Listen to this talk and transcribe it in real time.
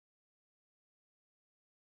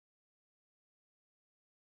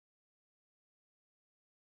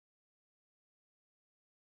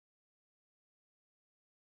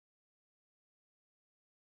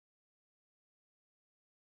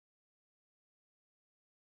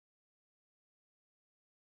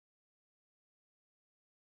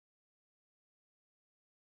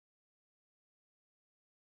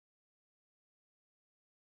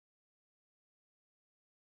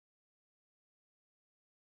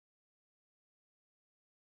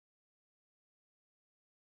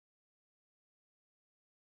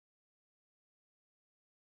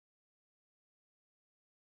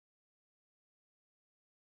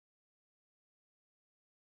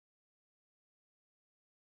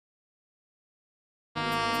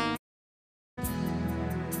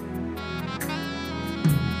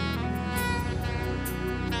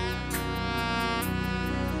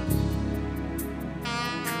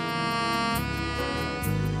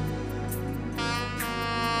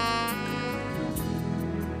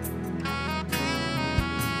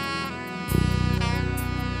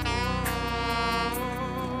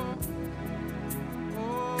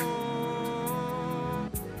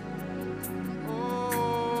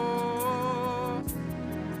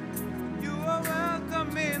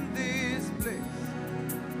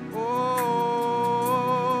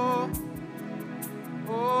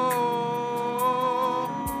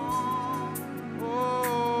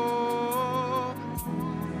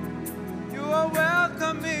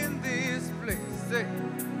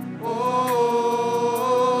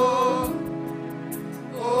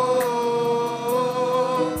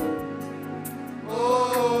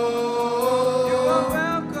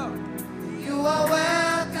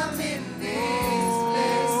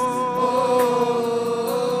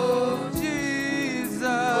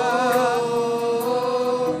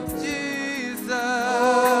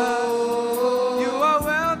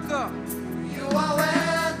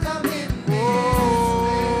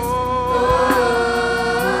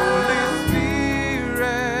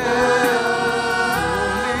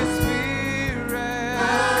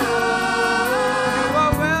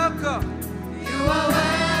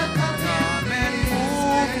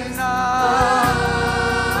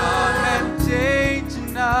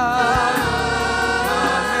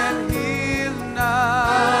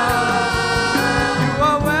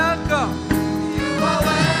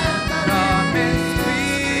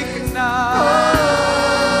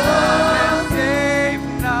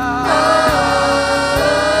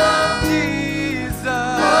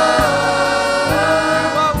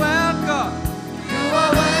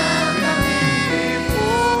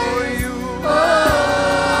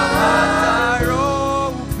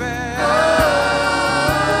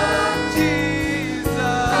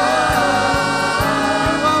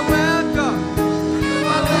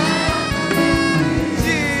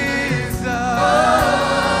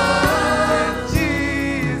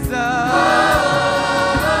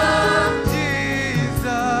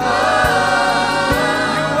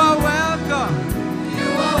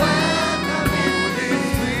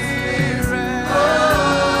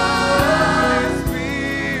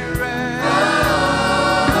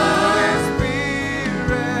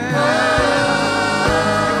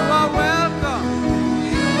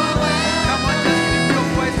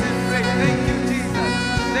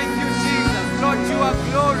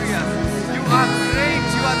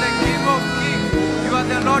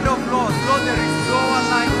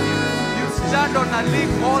stand on a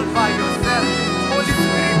league all by yourself. Holy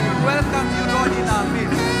Spirit, we welcome you, Lord, in our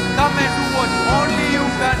midst. Come and do what only you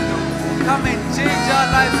can do. Come and change our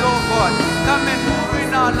lives, oh God. Come and move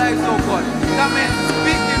in our lives, oh God. Come and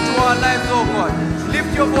speak into our lives, oh God.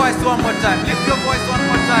 Lift your voice one more time. Lift your voice one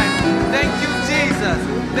more time. Thank you, Jesus.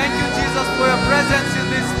 Thank you, Jesus, for your presence in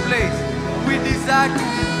this place. We desire to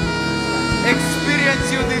experience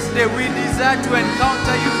you this day. We desire to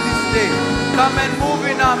encounter you this day. Come and move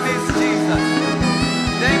in our midst, Jesus.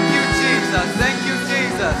 Thank you, Jesus. Thank you,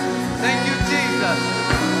 Jesus. Thank you, Jesus.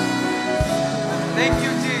 Thank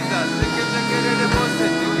you, Jesus.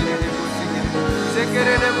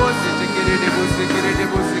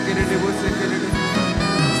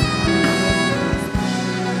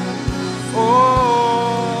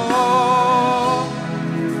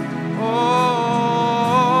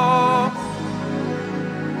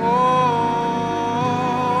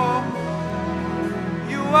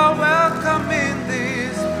 You are welcome in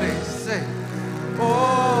this place. Say,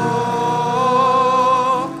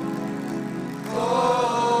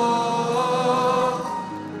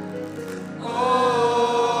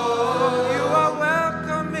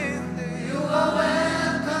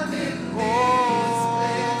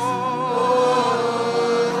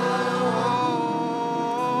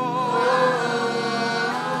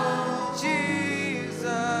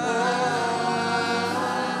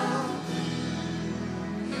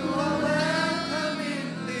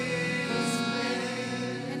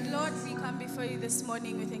 this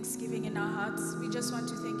morning with thanksgiving in our hearts. We just want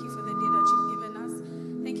to thank you for the day that you've given us.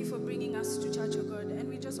 Thank you for bringing us to church, oh God. And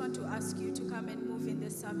we just want to ask you to come and move in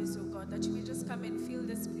this service, oh God, that you may just come and fill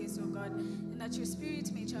this place, oh God, and that your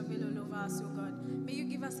spirit may travel all over us, oh God. May you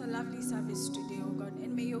give us a lovely service today, oh God,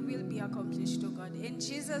 and may your will be accomplished, oh God. In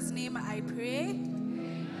Jesus' name I pray.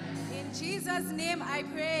 In Jesus' name I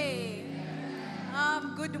pray.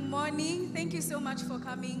 Good morning. Thank you so much for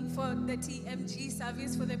coming for the TMG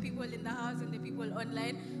service, for the people in the house and the people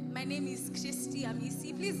online. My name is Christy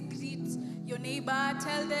Amisi. Please greet your neighbor.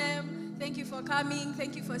 Tell them, thank you for coming.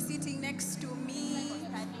 Thank you for sitting next to me.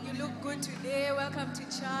 You look good today. Welcome to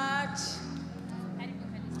church.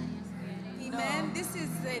 Amen. This is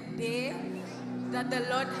the day that the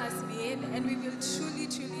Lord has made, and we will truly,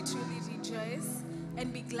 truly, truly rejoice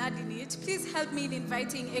and be glad in it. Please help me in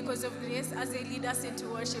inviting Echoes of Grace as they lead us into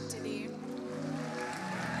worship today.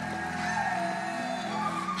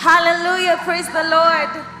 Hallelujah, praise the Lord.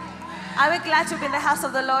 Are we glad to be in the house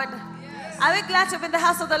of the Lord? Yes. Are we glad to be in the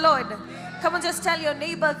house of the Lord? Yes. Come on, just tell your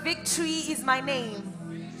neighbor, victory is my name.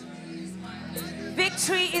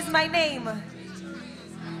 Victory is my name.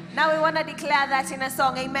 Now we want to declare that in a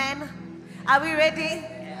song, amen. Are we ready?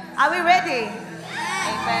 Are we ready?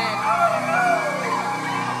 Amen.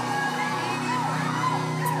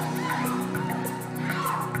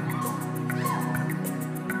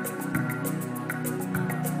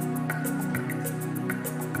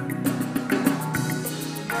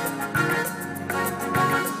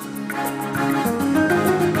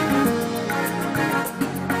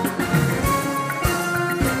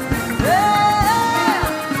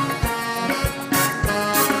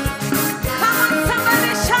 Come on,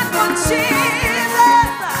 somebody shout for Jesus.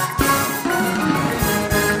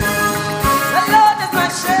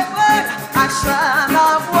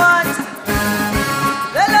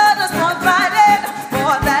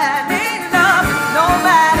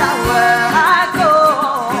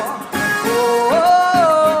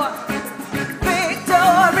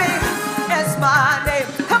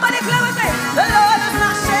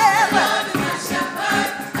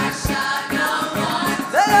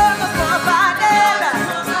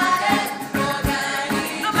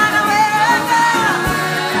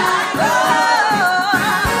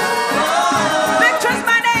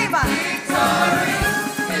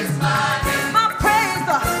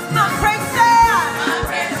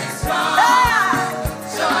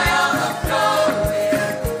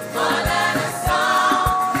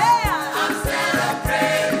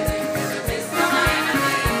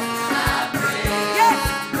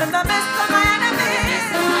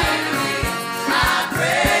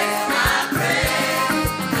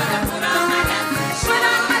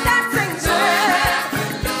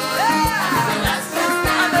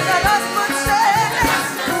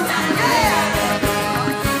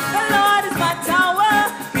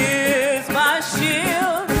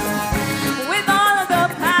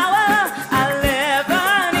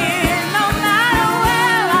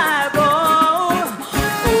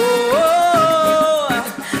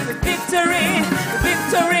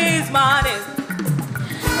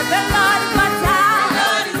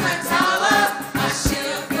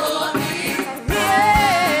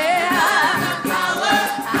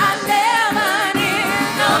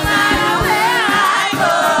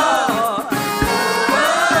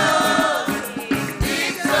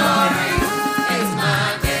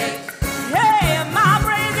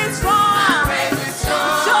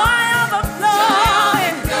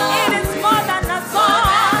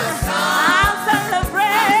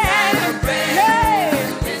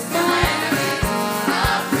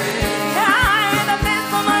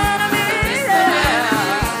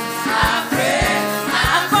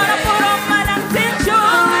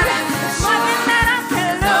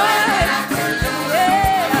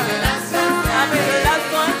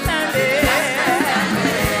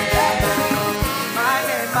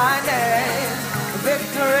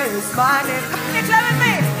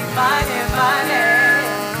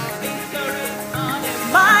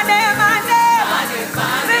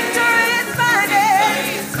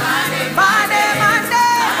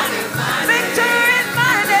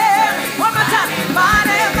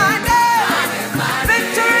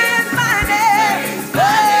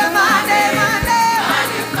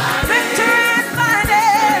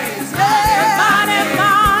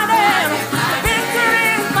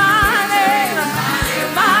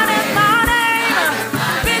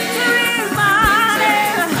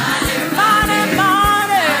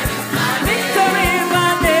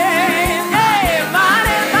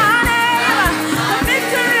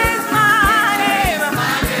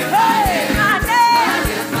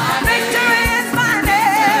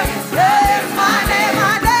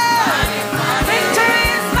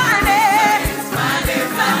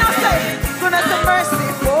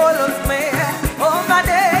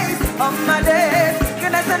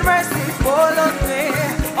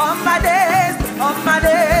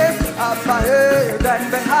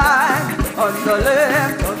 the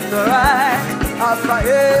left, on the right, up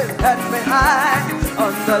ahead and behind,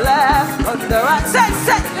 on the left, on the right. Say,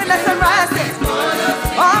 goodness and mercy.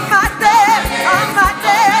 On my day,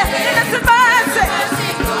 goodness and mercy.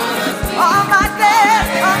 On my day,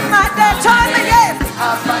 turn me yes,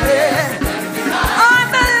 up ahead, on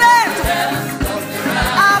the left,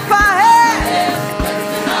 up ahead,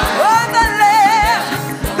 on the left,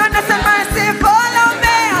 goodness and mercy, follow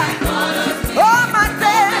me. Oh my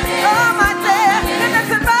day,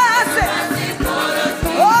 goodness and mercy.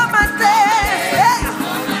 Oh my day,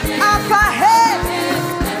 up ahead,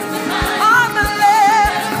 on the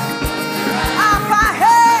left, up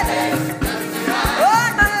ahead, on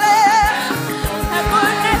the left, and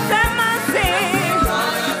goodness and mercy.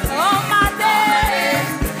 Oh my day,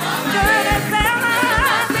 goodness and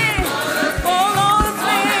mercy, follows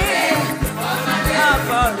me. Up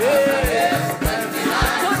ahead,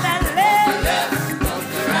 to the left,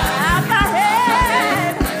 up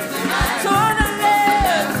ahead, to the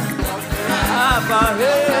left, up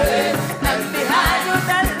ahead, and behind to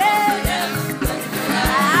the left,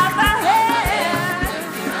 up ahead,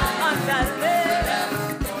 on the left.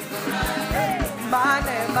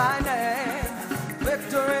 My name,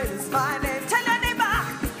 victory is my name. Tell your neighbor,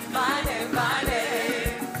 my name.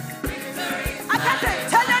 I can't say,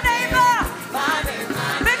 tell your neighbor,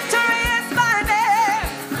 victory is my name.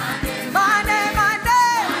 My name,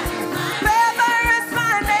 favor is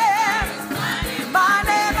my name. My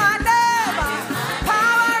name,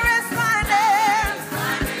 power is my name.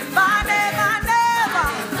 My name,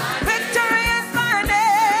 victory is my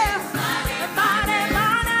name. My name,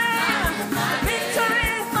 victory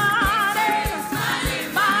is my name.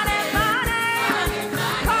 My name,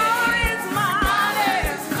 power is my name.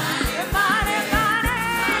 My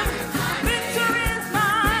name, victory is my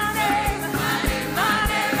name. My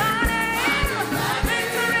name,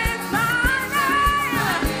 victory is my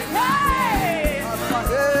name. Hey! Up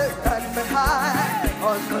ahead and behind,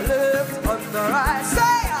 on the left, on the right.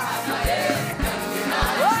 Say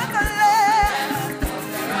on the left,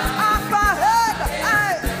 up ahead,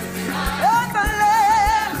 hey. On the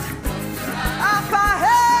left, up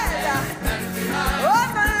ahead, on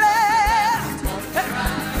the left.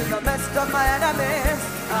 In the midst of my enemies,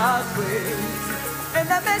 I'll praise. In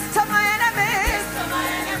the midst of my enemies,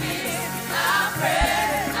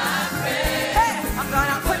 hey, I'm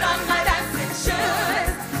gonna put on my dancing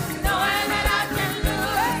shoes, knowing that I can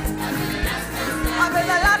lose. I'll be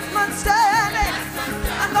the last man standing.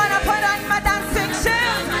 I'm gonna put on my dancing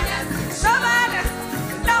shoes.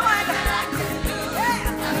 No one.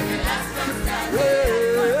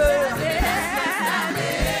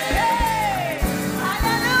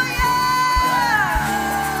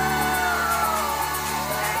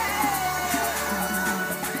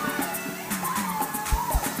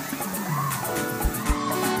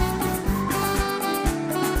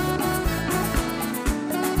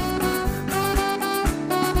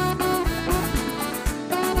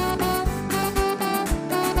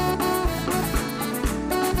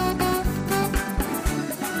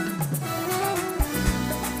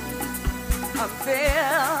 I'm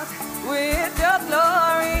filled with your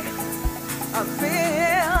glory. I'm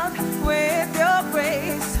filled with your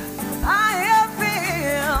grace. I am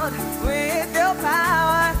filled with your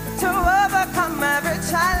power to overcome every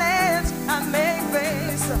challenge I may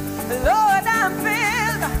face. Lord, I'm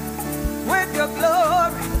filled with your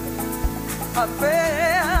glory. I'm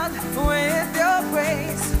filled with your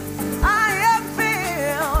grace. I am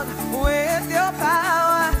filled with your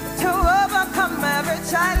power to overcome every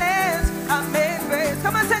challenge I may face.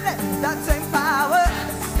 Come on, sing it. That same power.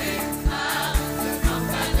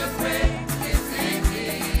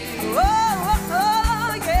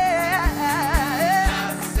 Oh, yeah.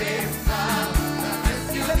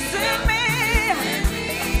 Lives in me.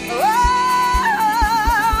 Oh,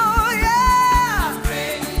 yeah.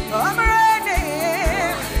 I'm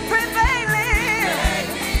reigning, prevailing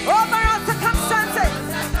over all circumstances.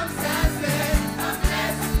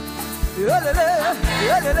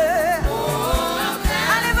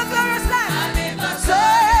 I live a glorious life. Say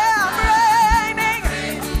I'm reigning,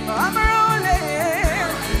 I'm ruling,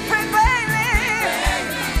 prevailing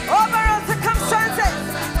over all circumstances.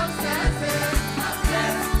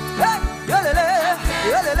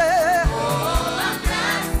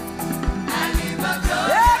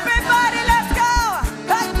 Everybody, let's go.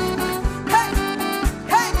 Hey, hey,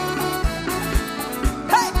 hey,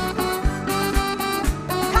 hey.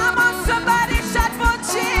 Come on, somebody shout for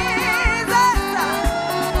Jesus.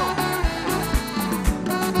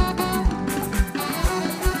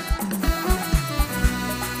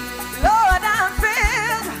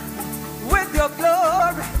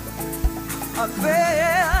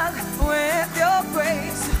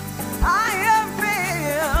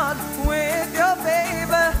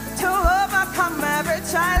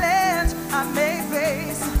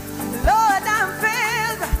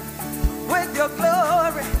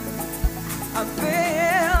 I'm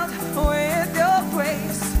filled with your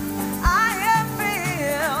grace. I am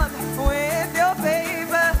filled with your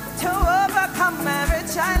favor to overcome every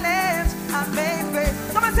challenge I may face.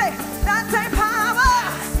 Come on, say that same power.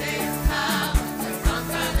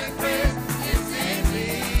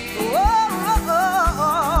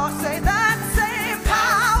 Say that same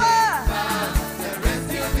power.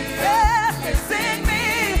 Yes, it's in me.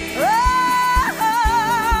 Oh,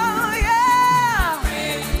 yeah.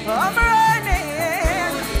 I'm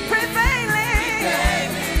running, prevailing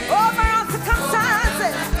over all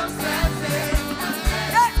circumstances.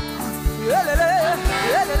 Yeah.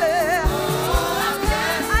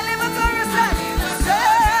 I live a glorious life. Say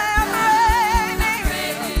I'm reigning,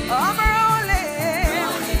 I'm ruling,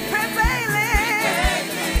 prevailing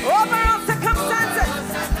over all circumstances.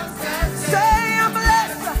 Say I'm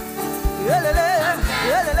blessed.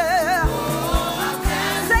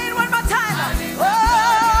 Say it one more time. Oh,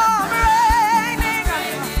 I'm reigning,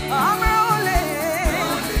 I'm ruling,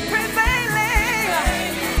 prevailing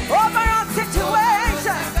over all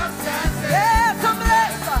situations. Yes, I'm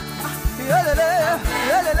blessed.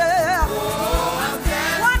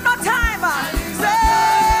 One more time. Say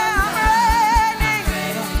I'm reigning,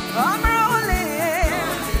 I'm ruling,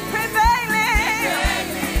 prevailing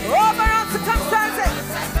over all circumstances.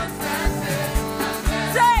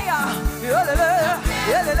 Say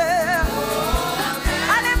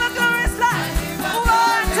I live a glorious life. 1,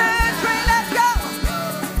 2, 3, let's go.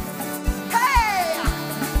 Hey,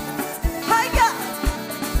 hiya.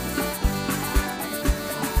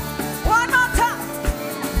 One more time.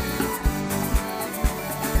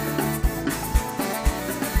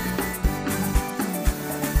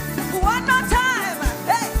 One more time.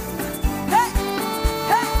 Hey, hey,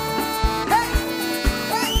 hey, hey,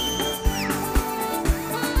 hey.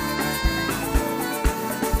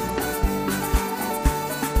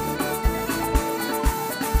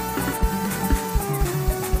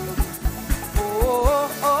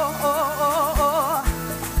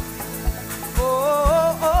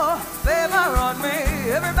 Favor on me.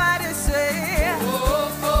 Everybody say,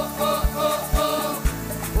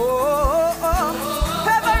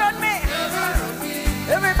 favor on me.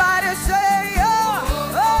 Everybody say,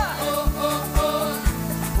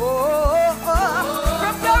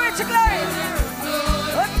 from glory to glory.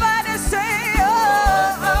 Everybody say,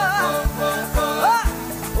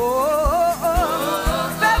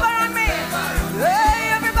 favor on me. Hey,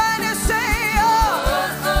 everybody say,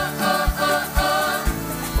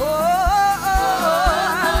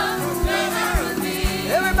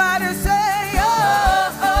 everybody say,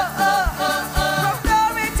 from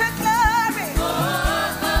glory to glory.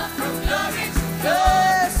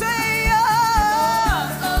 Yeah, say,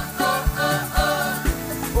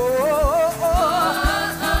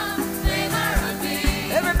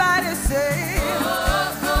 everybody say,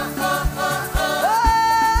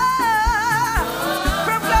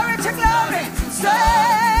 from glory to glory. Say,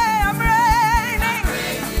 I'm reigning,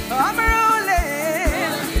 I'm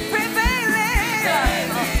ruling, prevailing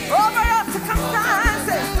over all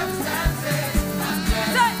circumstances.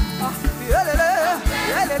 Say,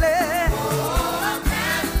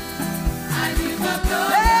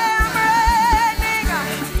 I'm reigning,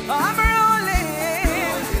 I'm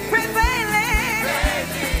ruling, prevailing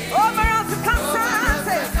over all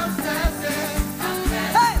circumstances.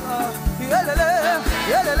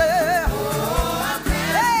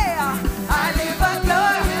 Hey, I live a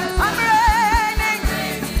glory. I'm reigning,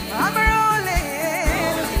 I'm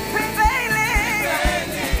ruling, prevailing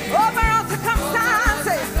over all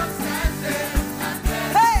circumstances.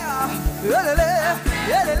 Hey,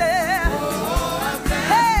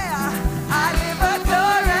 I live a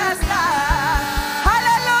glorious life.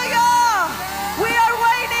 Hallelujah. We are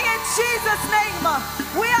reigning in Jesus' name.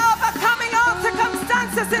 We are overcoming all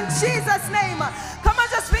circumstances in Jesus' name. Come on,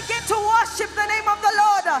 just begin to worship the name of the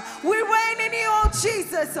Lord. We reign in you, oh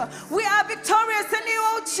Jesus. We are victorious in you,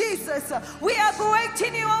 oh Jesus. We are great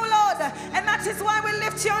in you, oh Lord. And that is why we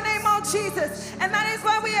lift your name, oh Jesus. And that is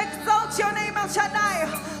why we exalt your name, El Shaddai.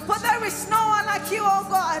 For there is no one like you, oh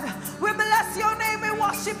God. We bless your name, we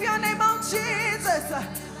worship your name, oh Jesus.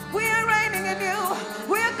 We are reigning in you.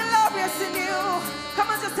 We are glorious in you.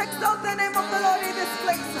 Come on, just exalt the name of the Lord in this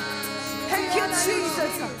place. Thank you,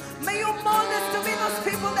 Jesus. May you mold us to be those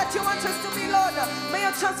people that you want us to be, Lord. May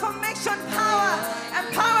your transformation power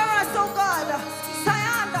empower us, oh God.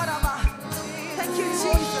 Thank you,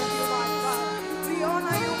 Jesus. We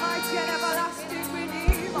honor you, mighty and everlasting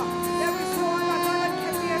Redeemer. There is no other God that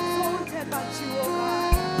can be exalted but you, oh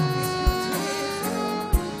God.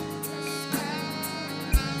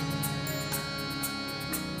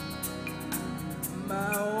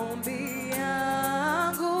 Maombi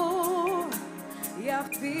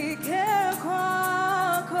nifike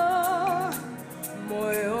kwako,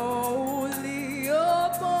 moyo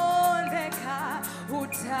uliobondeka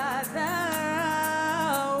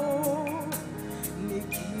utadharau, ni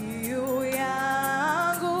kiu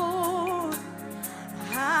yangu,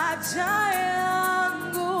 haja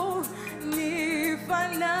yangu,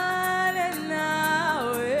 nifanane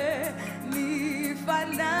nawe,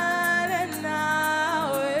 nifanane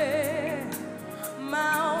nawe,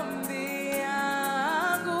 maombi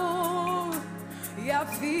yangu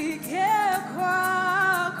yafike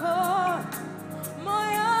kwako,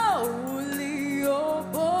 moyo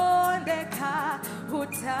uliobondeka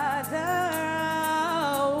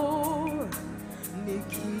utadharau, ni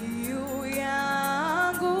kiu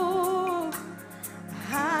yangu,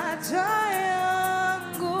 haja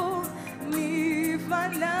yangu,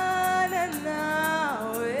 nifanane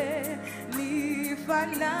nawe,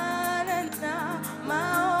 nifanane na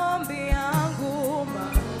maombi yangu,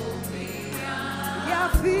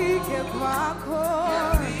 yafike kwako,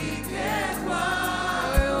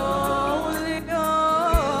 moyo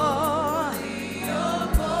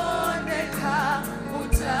uliobondeka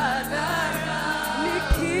utadharau, ni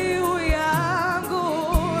kiu yangu,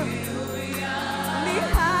 ni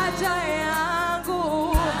haja yangu,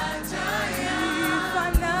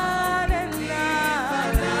 nifanane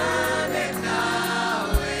nawe,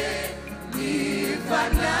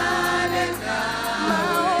 nifanane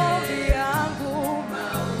maombi yangu,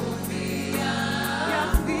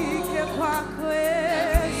 yafike kwako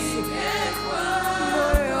Yesu,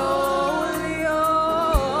 moyo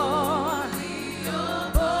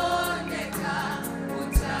uliobondeka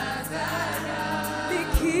utadharau, ni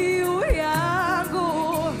kiu yangu,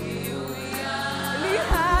 ni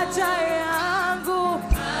haja yangu,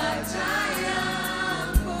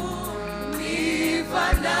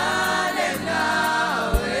 nifanane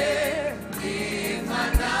nawe,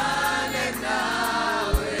 nifanane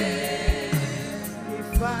nawe,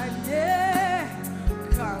 nifanye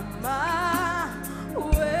kama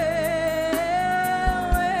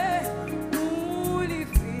wewe,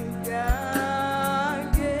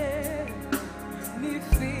 unifinyange,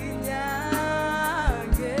 nifinyange,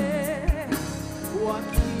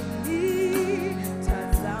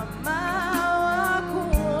 wakinitazama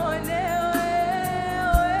wakuone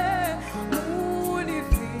wewe,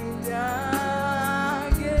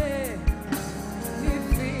 unifinyange,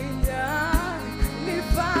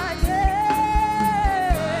 nifanye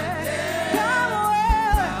kama wewe,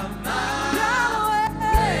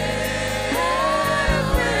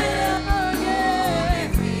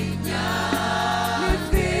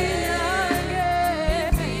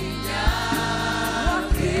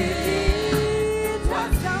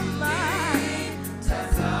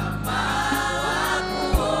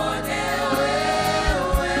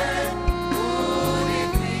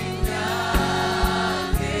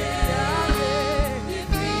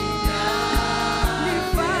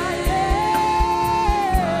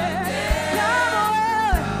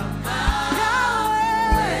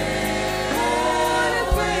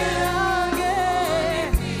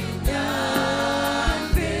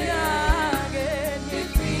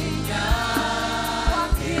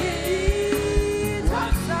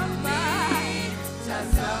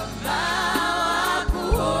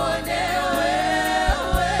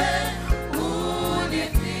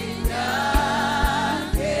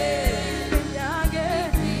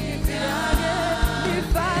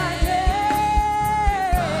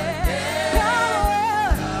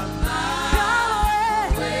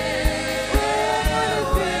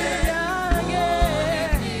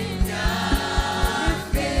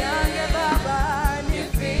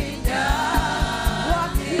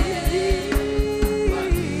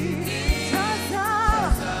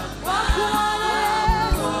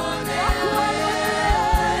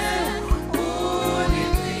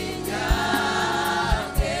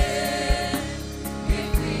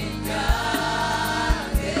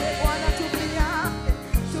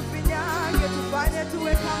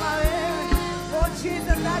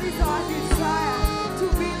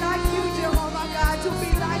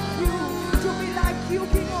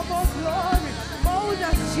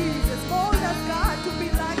 Jesus, mold us, God, to be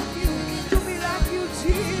like you,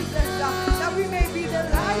 Jesus, that we may be the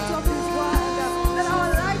light of this world, that our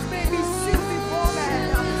light may be seen before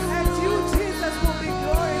men, and you, Jesus, will be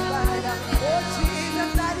glorified. Oh, Jesus,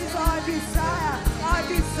 that is our desire,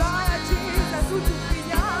 Jesus, who to be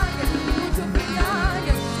young,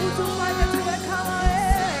 who to fanya tuwe kama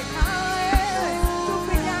wewe,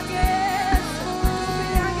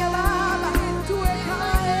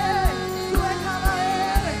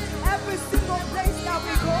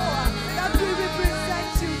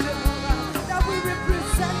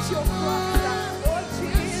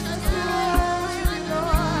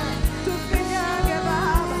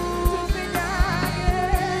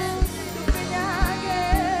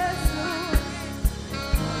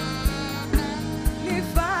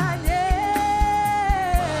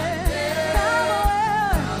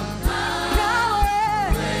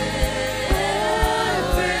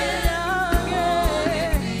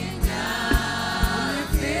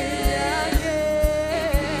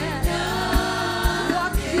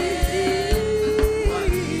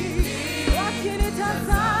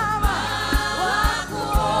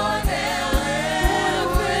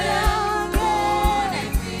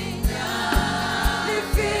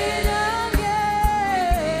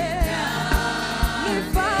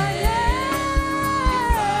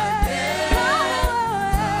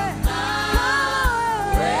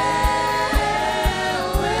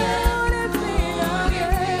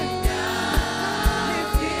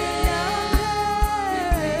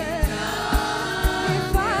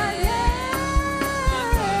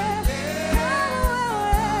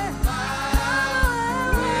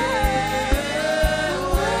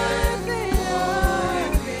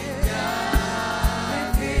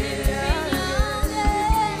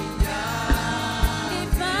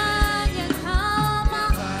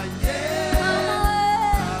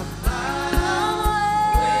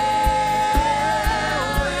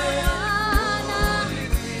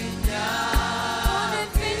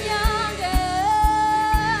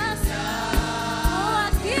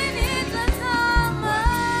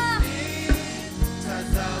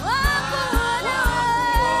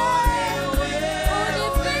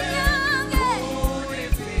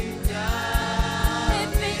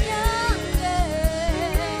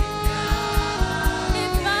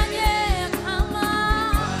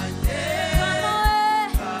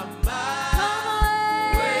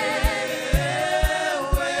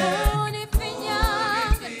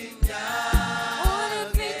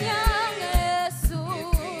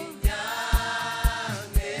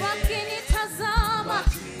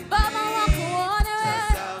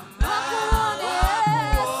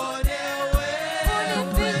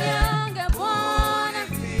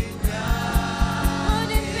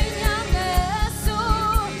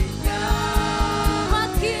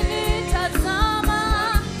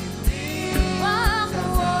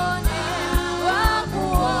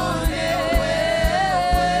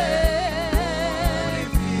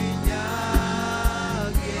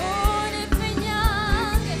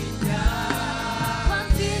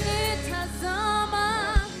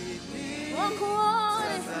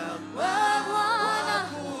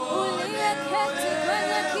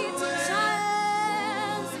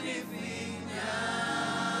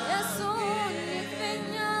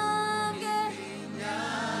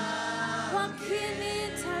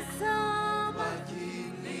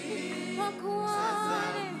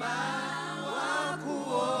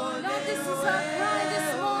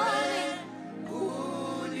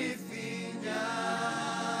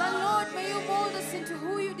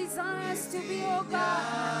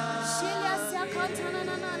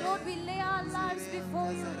 Lord, we lay our lives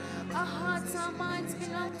before you. Our hearts, our minds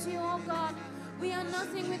belong to you, oh God. We are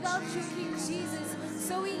nothing without you, King Jesus.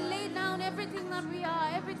 So we lay down everything that we are,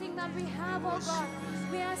 everything that we have, oh God.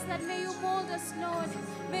 We ask that may you mold us, Lord.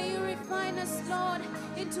 May you refine us, Lord,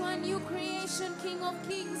 into a new creation, King of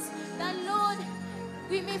Kings. That, Lord,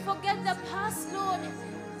 we may forget the past, Lord,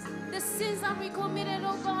 the sins that we committed,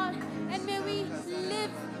 oh God. And may we live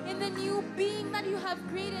in the new being that you have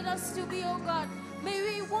created us to be, oh God. May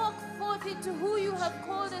we walk forth into who you have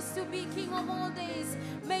called us to be, King of all days.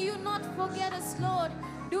 May you not forget us, Lord.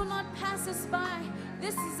 Do not pass us by.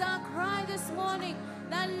 This is our cry this morning,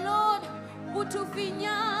 that Lord,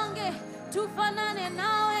 utufinyange, tufanane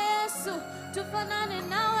nawe Yesu, tufanane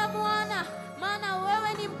nawe Bwana, maana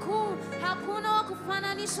wewe ni mkuu, hakuna wa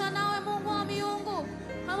kufananishwa nawe Mungu wa miungu.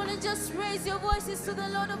 I want to just raise your voices to the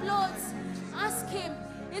Lord of Lords. Ask him.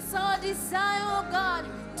 It's our desire, oh God,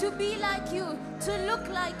 to be like you, to look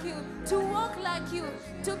like you, to walk like you,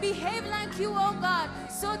 to behave like you, oh God.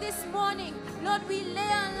 So this morning, Lord, we lay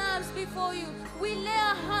our lives before you. We lay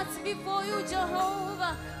our hearts before you,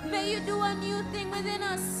 Jehovah. May you do a new thing within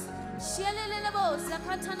us.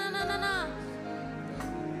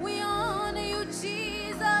 We honor you,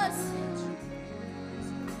 Jesus.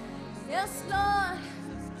 Yes, Lord.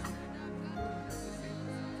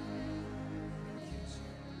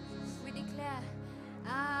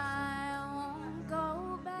 I won't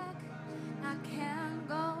go back, I can't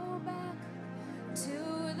go back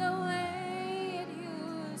to the way it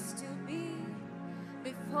used to be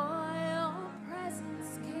before your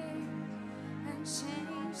presence came and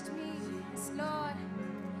changed me. Yes, Lord,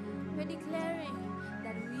 we're declaring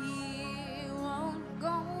that we won't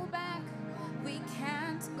go back, we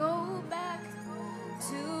can't go back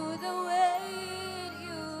to the way it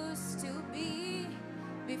used to be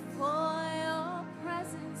before your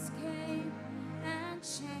presence came and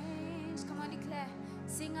changed. Come on, declare.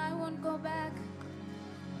 Sing, I won't go back.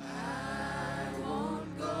 I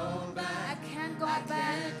won't go back. I can't go back.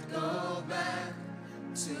 Can't go back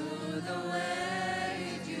to the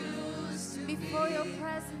way it used to before be. your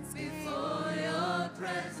presence Before came. your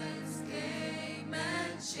presence came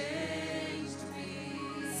and changed me.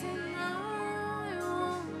 Sing, I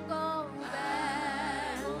won't go back.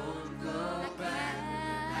 I won't go back.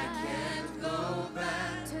 I can't go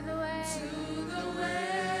back to the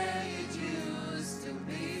way it used to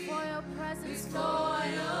be. before your presence, Before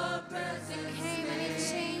Lord. your It presence came and it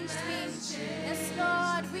changed me. changed Yes,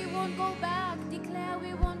 Lord, we won't go back. Declare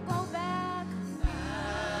we won't go back.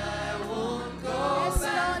 I won't go Yes,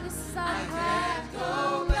 back. Lord, this is our cry. Can't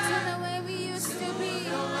go To back the way we used to be.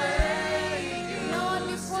 the way it Lord,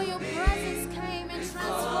 used before to your be. presence came and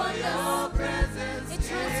transformed Your us. presence It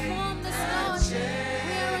transformed us, Lord.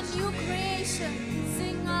 We are a new creation.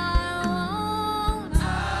 Sing, I won't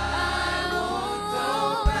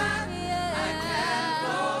go back. Yeah. I can't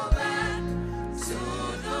go back to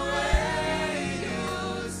the way it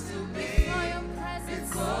used to be. Before your presence,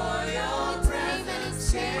 Before your it came and it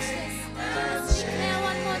presence changed us. came Let's declare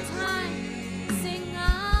one more time. Sing, I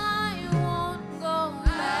won't go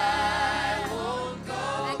back. I won't go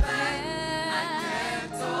I back. I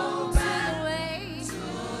can't go to back the way to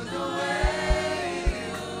the way it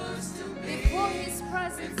used to be. before his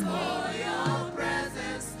presence Before came. your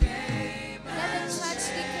presence came Let the and church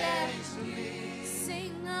declare. changed me.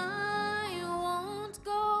 Sing, I won't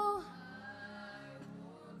go.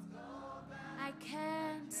 I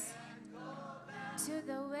can't to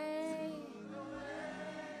the way.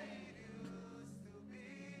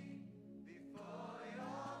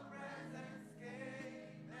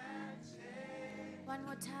 One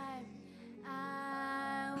more time.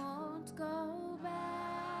 I won't go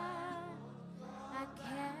back. I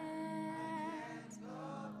can't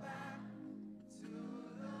go back to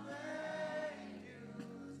the way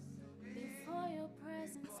before your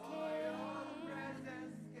presence came.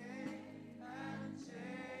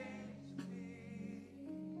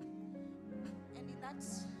 And in that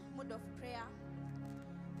mood of prayer,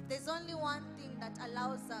 there's only one thing that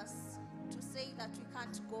allows us to say that we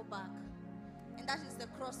can't go back, and that is the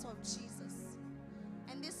cross of Jesus.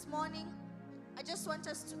 And this morning, I just want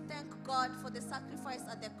us to thank God for the sacrifice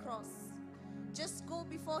at the cross. Just go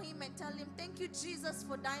before him and tell him, thank you, Jesus,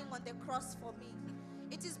 for dying on the cross for me.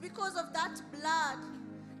 It is because of that blood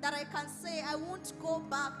that I can say I won't go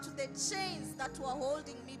back to the chains that were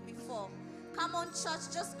holding me before. Come on,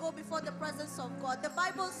 church, just go before the presence of God. The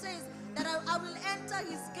Bible says that I will enter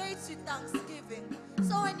his gates with thanksgiving.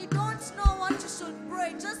 So when you don't know what you should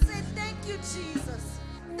pray, just say, thank you, Jesus.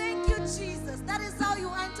 Thank you, Jesus. That is how you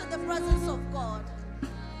enter the presence of God.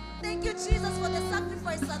 Thank you, Jesus, for the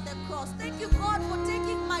sacrifice at the cross. Thank you, God,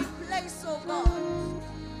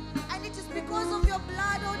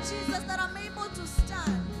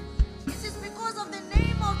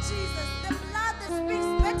 Jesus, the blood that speaks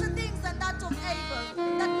better things than that of Abel,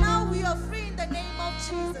 that now we are free in the name of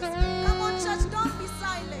Jesus. Come on, church, don't be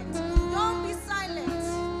silent. Don't be silent.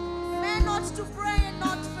 Men ought to pray and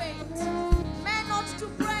not faint. Men ought to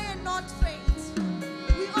pray and not faint.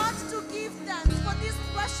 We ought to give thanks for this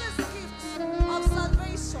precious gift of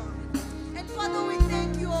salvation. And Father, we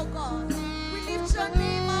thank you, oh God. We lift your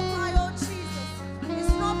name up high, oh Jesus.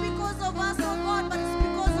 It's not because of us, oh God, but it's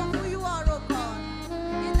because of who you are, oh God.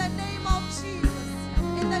 In the name of Jesus.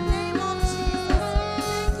 In the name of Jesus.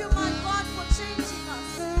 Thank you, my God, for changing us.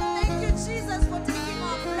 Thank you, Jesus, for taking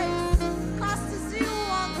our place. Cast is you who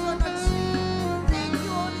hangs on a tree. Thank you,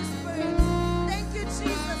 Holy Spirit. Thank you,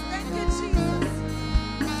 Jesus. Thank you, Jesus.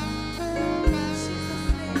 In Jesus'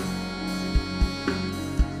 name.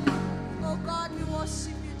 Oh God, we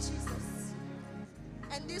worship you, Jesus.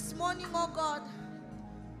 And this morning, oh God,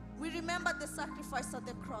 we remember the sacrifice at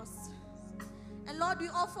the cross. And Lord, we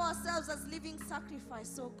offer ourselves as living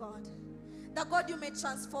sacrifice, oh God, that God, you may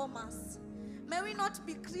transform us. May we not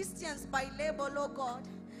be Christians by label, oh God.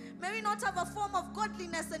 May we not have a form of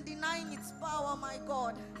godliness and denying its power, my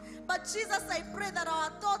God. But Jesus, I pray that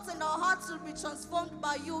our thoughts and our hearts will be transformed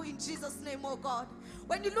by you in Jesus' name, oh God.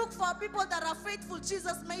 When you look for people that are faithful,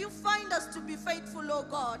 Jesus, may you find us to be faithful, oh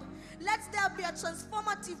God. Let there be a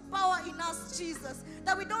transformative power in us, Jesus,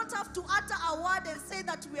 that we don't have to utter a word and say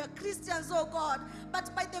that we are Christians, oh God, but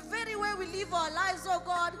by the very way we live our lives, oh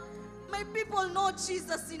God, may people know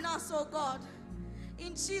Jesus in us, oh God.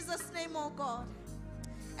 In Jesus' name, oh God.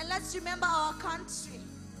 And let's remember our country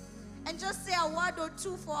and just say a word or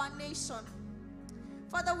two for our nation.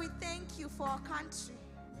 Father, we thank you for our country.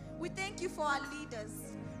 We thank you for our leaders,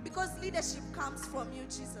 because leadership comes from you,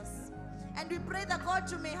 Jesus. And we pray that, God,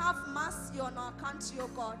 you may have mercy on our country, oh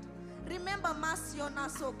God. Remember mercy on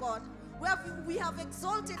us, oh God. We have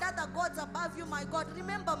exalted other gods above you, my God.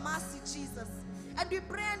 Remember mercy, Jesus. And we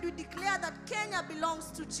pray and we declare that Kenya belongs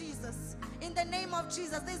to Jesus. In the name of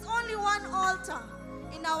Jesus. There's only one altar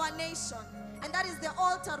in our nation, and that is the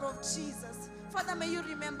altar of Jesus. Father, may you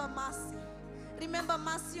remember mercy. Remember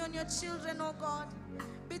mercy on your children, oh God.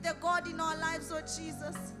 Be the God in our lives, oh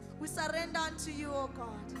Jesus. We surrender unto you, oh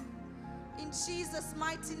God. In Jesus'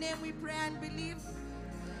 mighty name we pray and believe.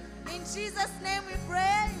 In Jesus' name we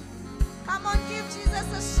pray. Come on, give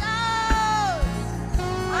Jesus a shout.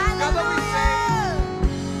 Hallelujah.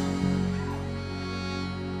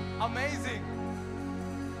 Amazing.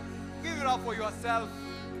 Give it up for yourself.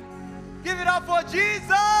 Give it up for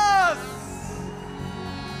Jesus.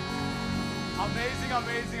 Amazing,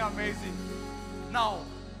 amazing, amazing. Now,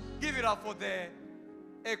 give it up for the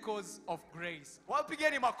echoes of grace.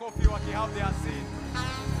 Wapigeni makofi wakihave their seat.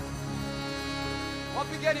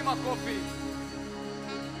 Wapigeni makofi.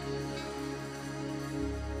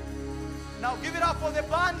 Now give it up for the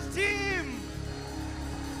band team.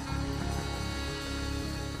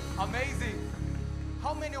 Amazing.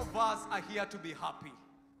 How many of us are here to be happy?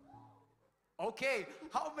 Okay.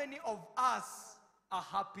 How many of us are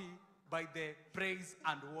happy by the praise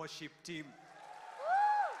and worship team?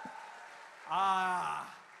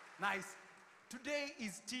 Nice. Today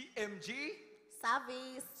is TMG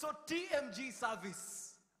Service. So TMG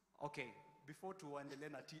service. Okay, before to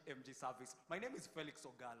endelea na TMG service, my name is Felix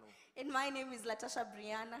Ogalo. And my name is Latasha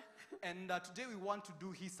Brianna. And today we want to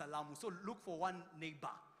do his salamu. So look for one neighbor.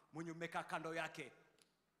 Mwenye umeka kando yake.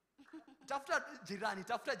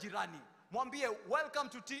 Tafuta jirani. Mwambie, welcome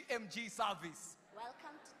to TMG service.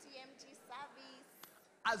 Welcome to TMG service.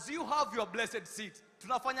 As you have your blessed seat,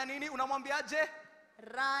 tunafanya nini? Unamwambiaje?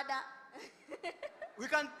 Rada. We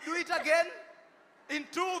can do it again. In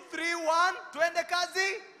 2, 3, 1, twende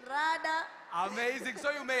kazi. Rada. Amazing.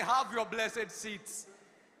 So you may have your blessed seats.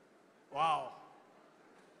 Wow.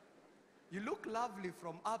 You look lovely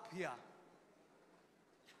from up here.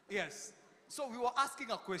 Yes. So we were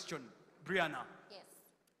asking a question, Brianna. Yes.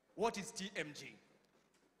 What is TMG?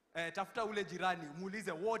 Tafuta ule jirani,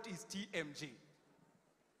 muulize, what is TMG?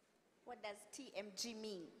 What does TMG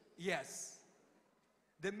mean? Yes.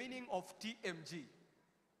 The meaning of TMG.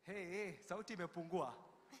 Hey, sauti imepungua.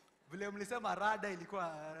 Vile mlisema rada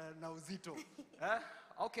ilikuwa na uzito.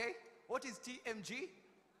 Okay. What is TMG?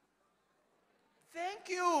 Thank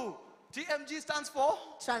you. TMG stands for?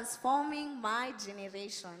 Transforming my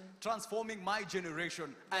generation. Transforming my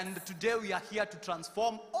generation. And today we are here to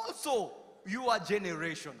transform also your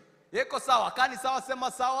generation. Yeko sawa? Kani sawa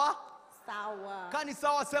sema sawa? Sawa. Kani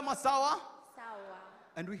sawa sema sawa? Sawa.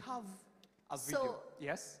 And we have a video. So,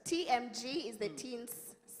 yes? TMG is the teens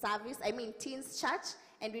service, teens church,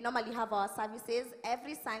 and we normally have our services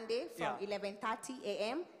every Sunday from 11:30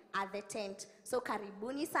 a.m. at the tent. So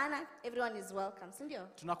karibuni sana, everyone is welcome, sindio?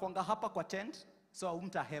 Tunakuanga hapa kwa tent, so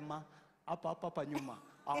haumtahema hapa nyuma.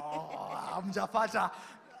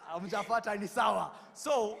 Hamjapata ni sawa.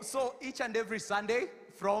 So each and every Sunday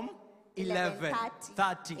from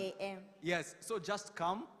 11:30 a.m. Yes, so just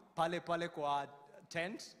come pale kwa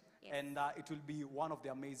tent, and it will be one of the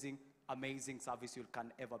amazing service you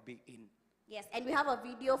can ever be in. Yes, and we have a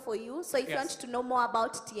video for you. So if you want to know more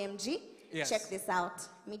about TMG, check this out.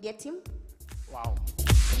 Media team. Wow.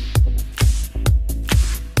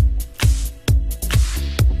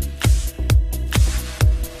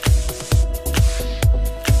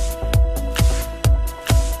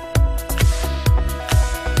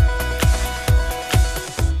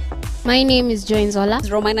 My name is Joy Nzola.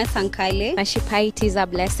 Romana Sankaile. Ashipait is a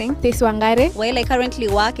blessing. This Wangare. Where I currently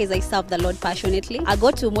work is I serve the Lord passionately. I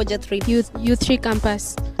go to Moja 3 Youth 3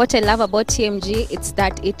 campus. What I love about TMG it's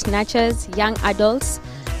that it nurtures young adults.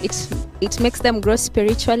 It makes them grow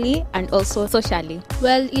spiritually and also socially.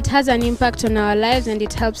 Well, it has an impact on our lives and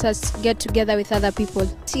it helps us get together with other people.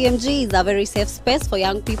 TMG is a very safe space for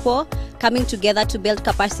young people coming together to build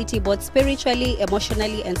capacity both spiritually,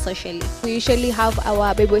 emotionally and socially. We usually have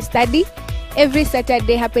our Bible study every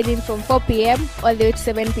Saturday happening from 4 p.m. all the way to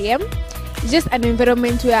 7 p.m. It's just an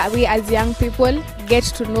environment where we as young people get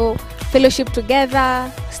to know, fellowship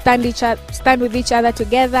together, stand with each other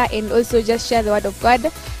together, and also just share the word of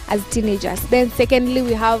God as teenagers. Then secondly,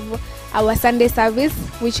 we have our Sunday service,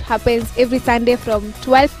 which happens every Sunday from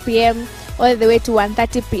 12 p.m. all the way to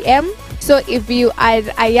 1:30 p.m. So if you are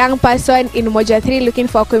a young person in Moja 3 looking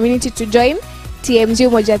for a community to join, TMG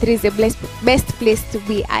Moja 3 is the best place to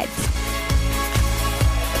be at.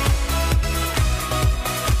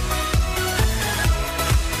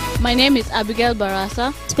 My name is Abigail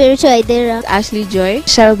Barasa. Spiritual Idera. Ashley Joy.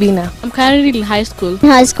 Sharabina. I'm currently in high school.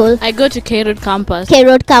 I go to K-Road campus.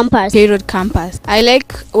 K-Road campus. K-Road campus.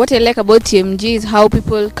 What I like about TMG is how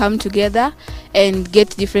people come together and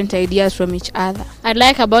get different ideas from each other. I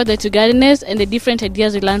like about the togetherness and the different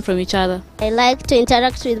ideas we learn from each other. I like to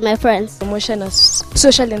interact with my friends. Promotion of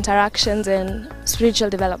social interactions and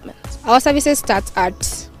spiritual development. Our services start at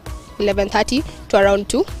 11:30 to around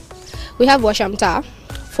 2. We have Washamta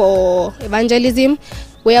for evangelism,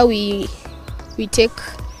 where we take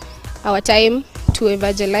our time to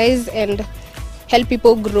evangelize and help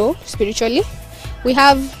people grow spiritually. We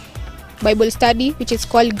have Bible study, which is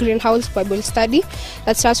called Greenhouse Bible Study,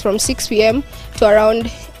 that starts from 6 p.m. to around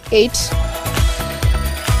 8.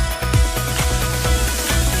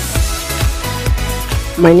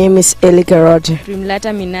 My name is Eli Karote.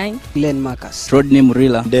 Rimlata Minai. Glenn Marcus. Rodney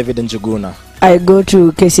Murila. David Njuguna. I go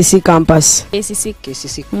to KCC campus. KCC.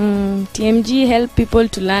 TMG help people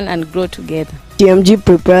to learn and grow together. TMG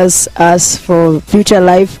prepares us for future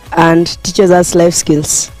life and teaches us life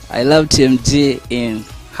skills. I love TMG in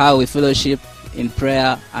how we fellowship in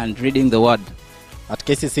prayer and reading the word. At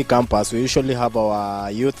KCC campus, we usually have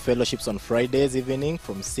our youth fellowships on Fridays evening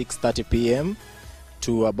from 6:30 p.m.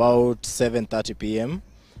 to about 7:30 p.m.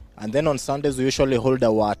 And then on Sundays, we usually hold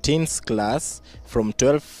our teens class from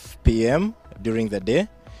 12 p.m. during the day.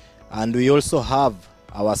 And we also have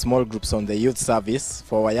our small groups on the youth service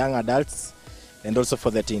for our young adults and also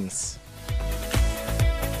for the teens.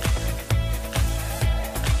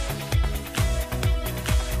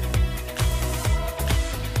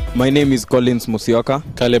 My name is Collins Musioka.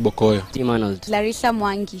 Caleb Okoyo. Timanold. Larissa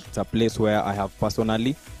Mwangi. It's a place where I have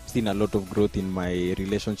personally seen a lot of growth in my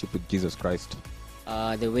relationship with Jesus Christ.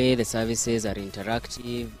 The way the services are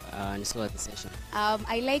interactive and so are the session.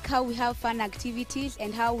 I like how we have fun activities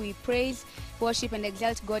and how we praise, worship and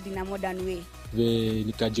exalt God in a modern way.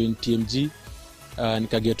 Nika join TMG,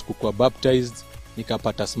 nika get kukua baptized,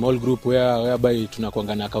 nikapata small group whereby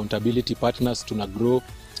tunakuanga na accountability partners, tuna grow,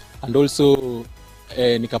 and also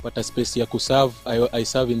nikapata space ya kuserve. I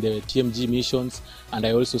serve in the TMG missions and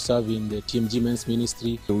I also serve in the TMG men's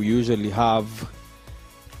ministry. We usually have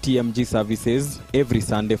TMG services every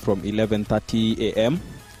Sunday from 11:30 a.m.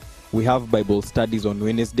 We have Bible studies on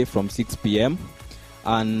Wednesday from 6 p.m.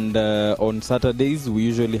 And on Saturdays, we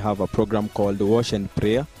usually have a program called Wash and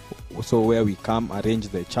Prayer, so where we come arrange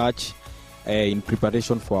the church in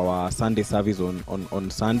preparation for our Sunday service on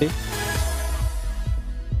Sunday.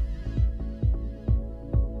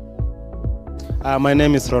 My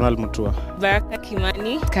name is Ronald Mutua. Baraka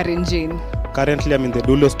Kimani. Karen Jane. Currently, I'm in the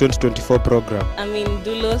Doulos 2024 program. I'm in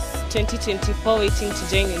Doulos 2024 waiting to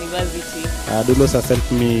join university. Doulos has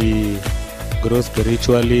helped me grow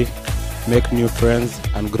spiritually, make new friends,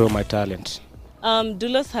 and grow my talent.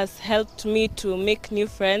 Doulos has helped me to make new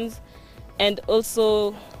friends and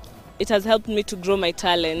also it has helped me to grow my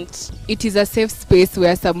talent. It is a safe space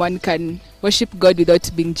where someone can worship God without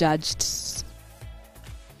being judged.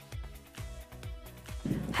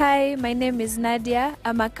 Hi, my name is Nadia.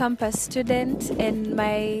 I'm a campus student and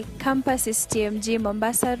my campus is Tmg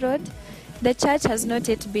Mombasa Road. The church has not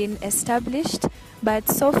yet been established, but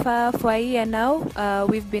so far for a year now,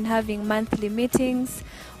 we've been having monthly meetings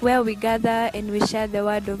where we gather and we share the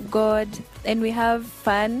word of God and we have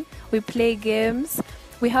fun, we play games.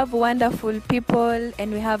 We have wonderful people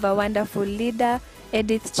and we have a wonderful leader,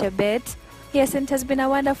 Edith Chebet. Yes, and it has been a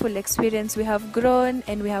wonderful experience. We have grown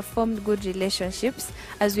and we have formed good relationships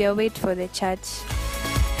as we await for the church.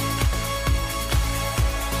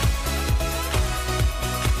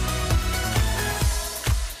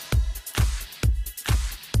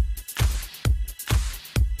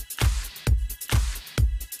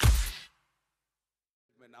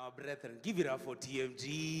 Our brethren, give it up for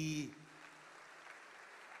TMG.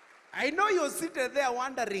 I know you're seated there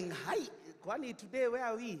wondering, hi, kwani today where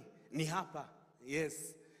are we? Ni hapa.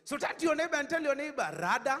 Yes. So turn to your neighbor and tell your neighbor,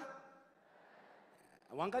 Rada.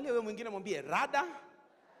 Wangalia wewe mwingine mwambie, Rada.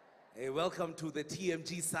 Hey, welcome to the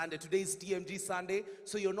Tmg Sunday. Today is Tmg Sunday,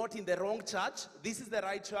 so you're not in the wrong church. This is the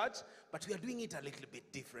right church, but we are doing it a little bit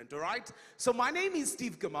different, all right? So my name is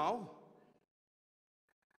Steve Kamau.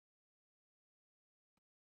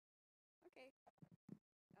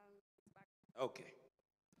 Okay.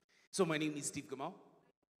 So my name is Steve Kamau.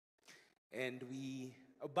 And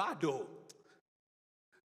Bado.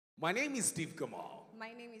 My name is Steve Kamau.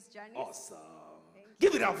 My name is Janice. Awesome.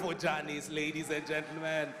 Give it up for Janice, ladies and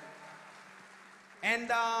gentlemen. And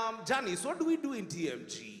Janice, what do we do in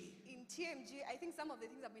TMG? In TMG, I think some of the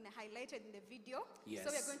things have been highlighted in the video. Yes.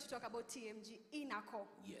 So we're going to talk about TMG in Ako.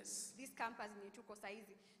 Yes. This campus in Yetuko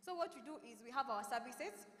Saizi. So what we do is we have our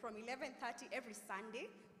services from 11:30 every Sunday.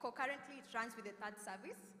 Concurrently, it runs with the third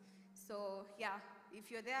service. So yeah, if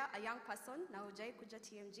you're there, a young person, na hujai kuja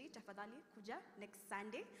TMG, tafadhali kuja next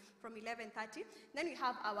Sunday from 11:30. Then we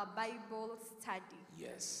have our Bible study.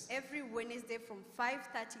 Yes. Every Wednesday from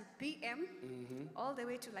 5:30 p.m. All the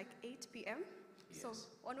way to like 8 p.m. Yes. So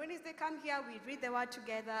on Wednesday, come here, we read the word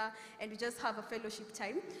together, and we just have a fellowship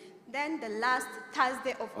time. Then the last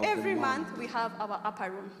Thursday of every month, we have our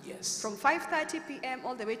upper room. Yes. From 5:30 p.m.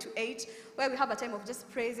 all the way to 8, where we have a time of just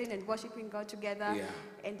praising and worshiping God together. Yeah.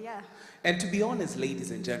 And yeah. And to be honest,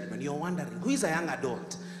 ladies and gentlemen, you're wondering, who is a young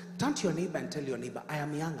adult? Turn to your neighbor and tell your neighbor, I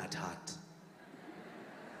am young at heart.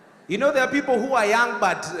 You know, there are people who are young,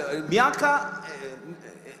 but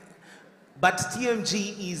but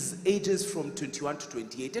TMG is ages from 21 to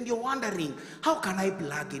 28. And you're wondering, how can I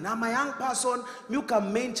plug in? I'm a young person, you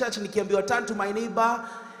come main church, nikiambiwa turn to my neighbor,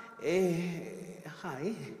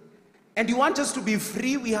 hi. And you want us to be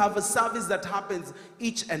free? We have a service that happens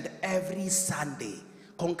each and every Sunday,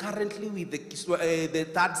 concurrently with the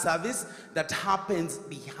third service that happens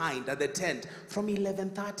behind at the tent from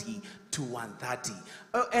 11:30 to 1:30.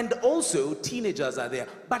 And also teenagers are there.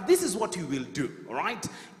 But this is what we will do, all right?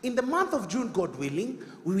 In the month of June, God willing,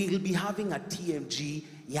 we will be having a TMG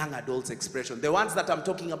Young Adults Expression. The ones that I'm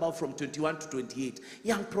talking about from 21 to 28.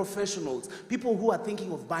 Young professionals, people who are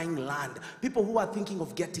thinking of buying land, people who are thinking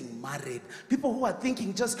of getting married, people who are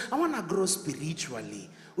thinking just, I want to grow spiritually.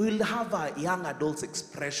 We will have a Young Adults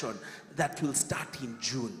Expression that will start in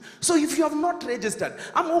June. So if you have not registered,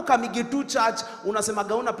 ama ukamigetu church,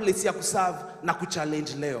 unasemaga una place ya kuserve na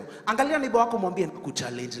kuchallenge leo. Angalia neighbor wako mwambie na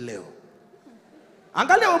kuchallenge leo.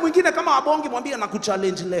 Angalia mwingine kama wabongi mwambie na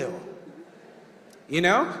kuchallenge leo. You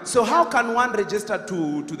know? So how can one register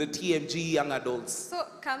to the TMG Young Adults? So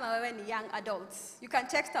kama wewe ni young adults, you can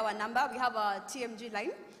text our number. We have a TMG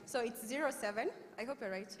line. So it's 07. I hope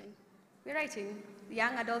you're writing. We're writing.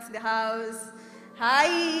 Young adults in the house. Hi,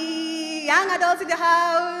 young adults in the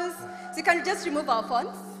house. So you can just remove our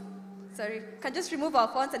phones. Sorry, you can just remove our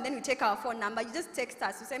phones and then we take our phone number. You just text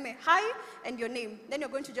us. You say me hi and your name. Then you're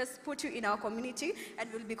going to just put you in our community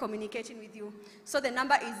and we'll be communicating with you. So the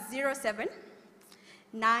number is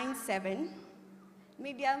 0797.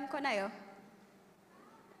 Medium konayo.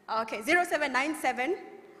 Okay, 0797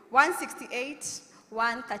 168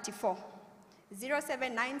 134.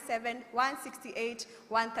 0797 168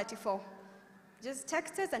 134. Just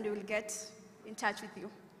text us and we will get in touch with you.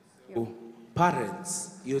 Oh,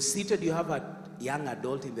 parents, you're seated, you have a young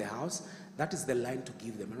adult in the house, that is the line to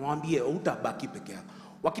give them. Mwambie utabaki peke yako.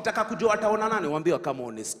 Wakitaka kujua wataona nani, mwambie kama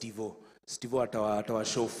one Stevo. Stevo atawa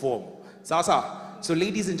show form. Sawa sawa. So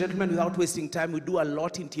ladies and gentlemen, without wasting time, we do a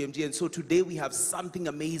lot in TMG, and so today we have something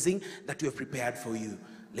amazing that we have prepared for you.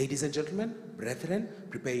 Ladies and gentlemen, brethren,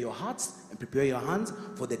 prepare your hearts and prepare your hands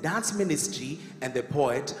for the dance ministry and the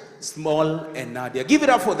poet, Small and Nadia. Give it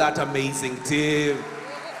up for that amazing team.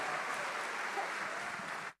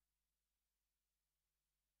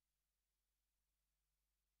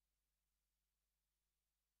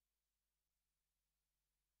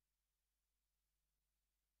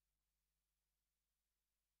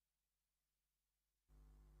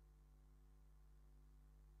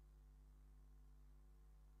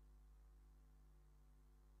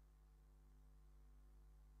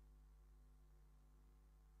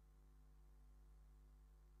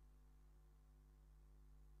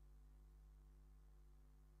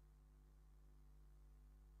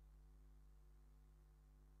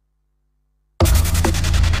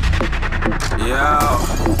 Yo,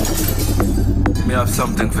 me have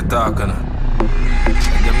something for talking.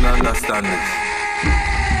 Them not understand this.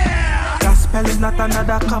 Gospel is not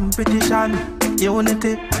another competition.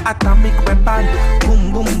 Unity, atomic weapon.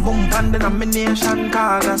 Boom, boom, boom, pandemonium.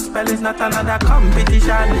 Cause gospel is not another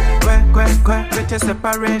competition. With your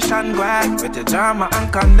separation, with your drama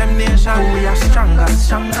and condemnation. We are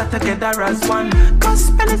stronger together as one.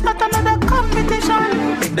 Gospel is not another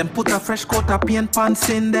competition. Make them put a fresh coat of paint pants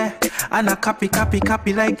in there. And a copy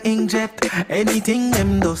like inkjet. Anything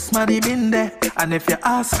them do, smarty bin there. And if you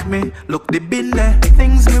ask me, look the bin there.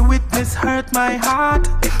 Things me witness hurt my heart.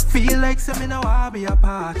 Feel like some me now I be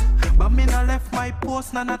apart. But me no left my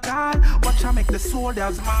post none at all. Watch I make the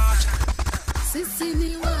soldiers march. Sisi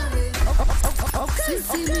ni wale,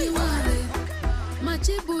 sisi ni wale,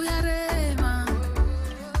 majibu ya rema.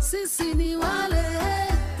 Sisi ni wale,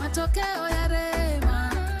 matokeo ya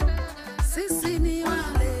rema. Sisi ni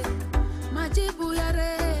wale, majibu ya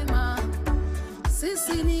rema.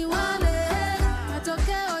 Sisi ni wale,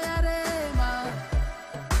 matokeo ya rema.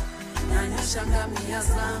 Nanyosha ngamia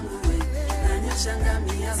zangu we, nanyosha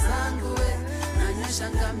ngamia zangu we, nanyosha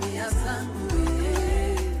ngamia zangu we.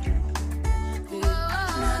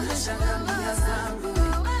 Nanyosha ngamia zangu we,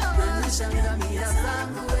 nanyosha ngamia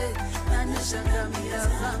zangu we, nanyosha ngamia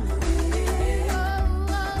zangu we.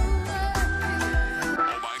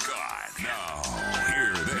 Oh my God! Now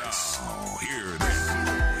hear this. Hear this.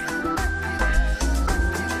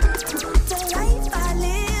 The life I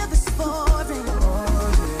live is foreign.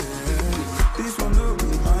 This one will be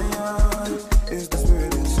my yard. It's the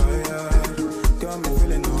spirit inside. Got me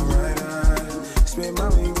feeling alright. Spread my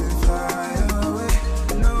wings and fly away.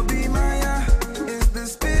 No be my yard. It's the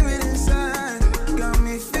spirit inside. Got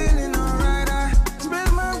me feeling alright.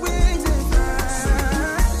 Spread my wings and fly.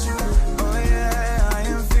 Oh yeah, I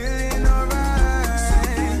am feeling alright.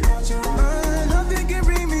 Nothing can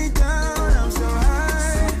bring me down. I'm so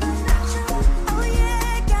high. Oh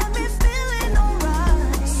yeah, got me feeling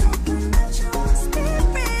alright.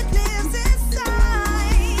 Spirit lives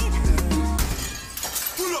inside.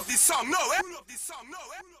 Pull up this song, no, eh? Pull up this song, no,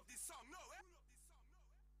 eh? Pull up this song, no, eh?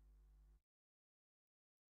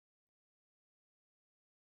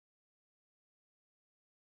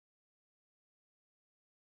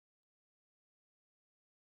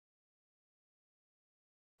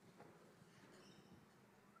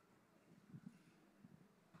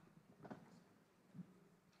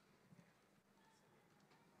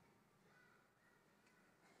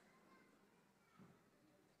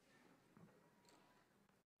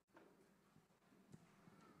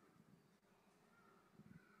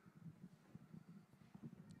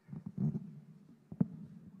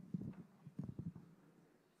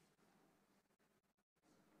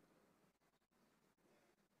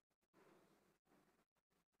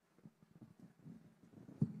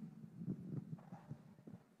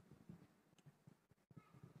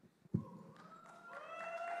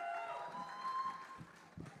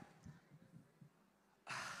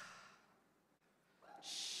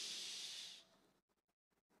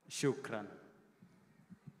 Shukran.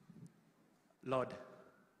 Lord,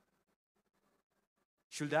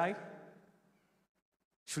 should I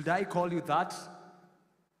call you that?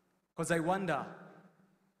 Because I wonder,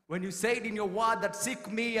 when you said in your word that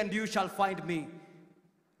seek me and you shall find me,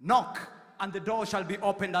 knock and the door shall be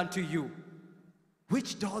opened unto you.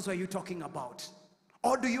 Which doors are you talking about?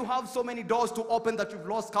 Or do you have so many doors to open that you've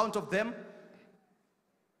lost count of them?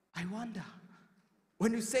 I wonder.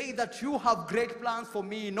 When you say that you have great plans for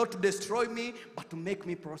me, not to destroy me, but to make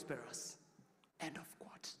me prosperous. End of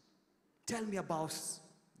quote. Tell me about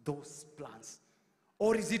those plans.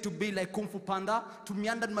 Or is it to be like Kung Fu Panda, to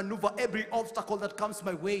meander and maneuver every obstacle that comes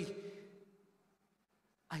my way?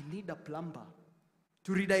 I need a plumber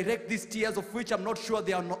to redirect these tears, of which I'm not sure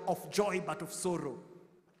they are not of joy, but of sorrow.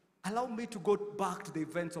 Allow me to go back to the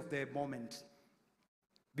events of the moment.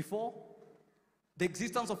 Before, The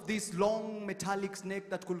existence of this long metallic snake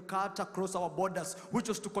that could cut across our borders, which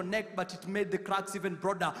was to connect, but it made the cracks even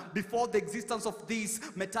broader. Before the existence of this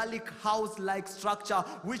metallic house-like structure,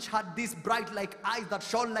 which had this bright like eyes that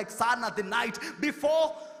shone like sun at the night.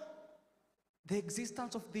 Before the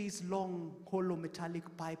existence of this long, hollow metallic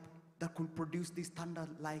pipe that could produce this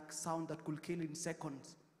thunder-like sound that could kill in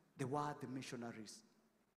seconds, they were the missionaries.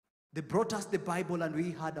 They brought us the Bible and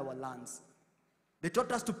we had our lands. They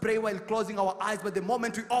taught us to pray while closing our eyes, but the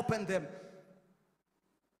moment we opened them,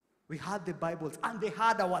 we had the Bibles and they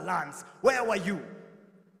had our lands. Where were you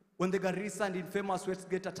when the Garissa and infamous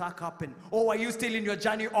Westgate attack happened? Or were you still in your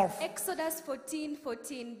journey of? Exodus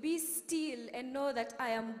 14:14, be still and know that I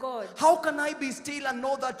am God. How can I be still and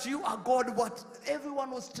know that you are God? What?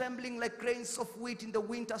 Everyone was trembling like grains of wheat in the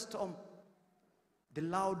winter storm. The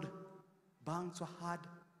loud bangs were heard.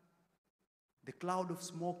 The cloud of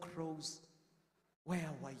smoke rose.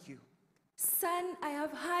 Where were you? Son, I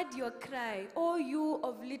have heard your cry, O you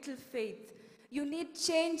of little faith. You need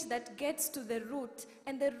change that gets to the root,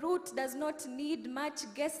 and the root does not need much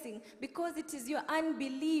guessing because it is your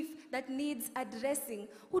unbelief that needs addressing.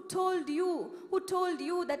 Who told you? Who told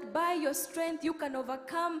you that by your strength you can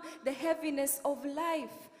overcome the heaviness of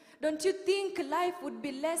life? Don't you think life would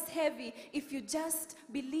be less heavy if you just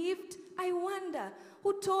believed? I wonder.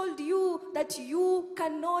 Who told you that you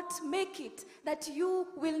cannot make it, that you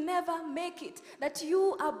will never make it, that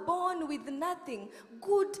you are born with nothing,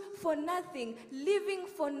 good for nothing, living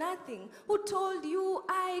for nothing? Who told you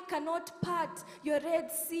I cannot part your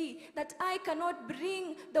Red Sea, that I cannot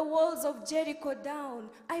bring the walls of Jericho down?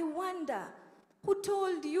 I wonder. Who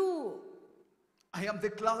told you? I am the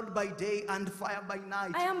cloud by day and fire by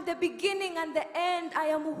night. I am the beginning and the end. I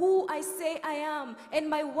am who I say I am. And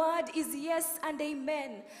my word is yes and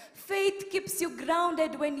amen. Faith keeps you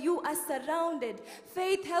grounded when you are surrounded.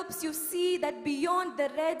 Faith helps you see that beyond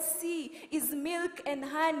the Red Sea is milk and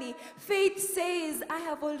honey. Faith says, I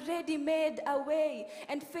have already made a way.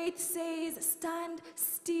 And faith says, stand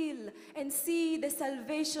still and see the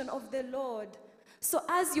salvation of the Lord. So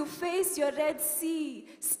as you face your Red Sea,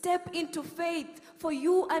 step into faith, for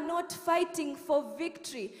you are not fighting for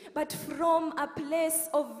victory, but from a place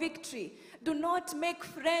of victory. Do not make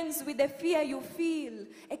friends with the fear you feel.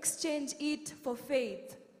 Exchange it for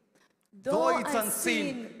faith. Though it's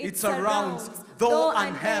unseen, it surrounds. Though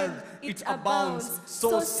unheld, it abounds.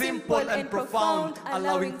 So simple and profound,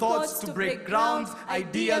 allowing thoughts to break grounds,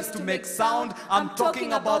 ideas to make sound. I'm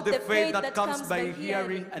talking about the faith that comes by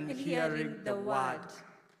hearing and hearing the word.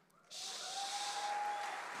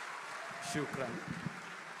 Shukran.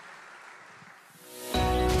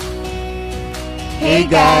 Hey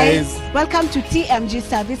guys! Welcome to TMG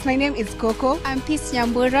Service. My name is Coco. I'm Peace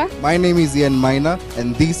Nyambura. My name is Ian Minor,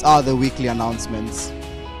 and these are the weekly announcements.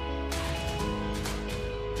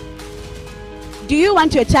 Do you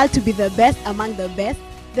want your child to be the best among the best?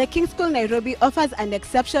 The King's School Nairobi offers an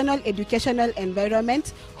exceptional educational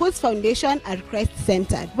environment whose foundation are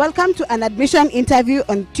Christ-centered. Welcome to an admission interview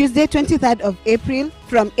on Tuesday, 23rd of April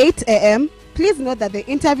from 8 a.m. Please note that the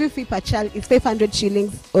interview fee per child is 500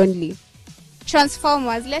 shillings only.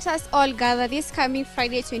 Transformers, let us all gather this coming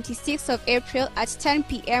Friday, 26th of April at 10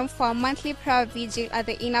 p.m. for a monthly prayer vigil at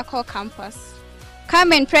the Inner Core campus.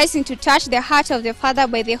 Come and press into touch the heart of the Father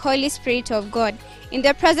by the Holy Spirit of God. In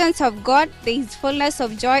the presence of God, there is fullness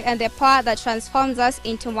of joy and the power that transforms us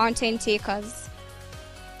into mountain takers.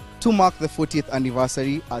 To mark the 40th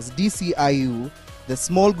anniversary, as DCIU, the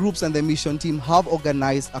small groups and the mission team have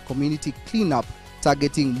organized a community cleanup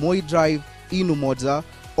targeting Moi Drive in Umoja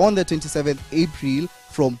on the 27th April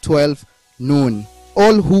from 12 noon.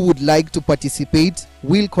 All who would like to participate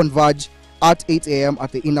will converge at 8 a.m.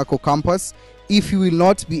 at the Inner Core campus. If you will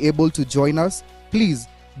not be able to join us, please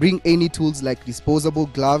bring any tools like disposable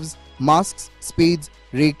gloves, masks, spades,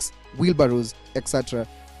 rakes, wheelbarrows, etc.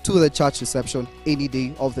 to the church reception any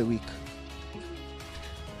day of the week.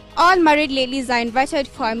 All married ladies are invited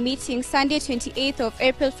for a meeting Sunday 28th of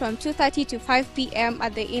April from 2:30 to 5 p.m.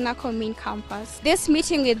 at the Inner Core main campus. This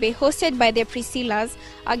meeting will be hosted by the Priscillas.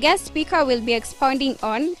 Our guest speaker will be expounding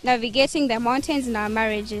on navigating the mountains in our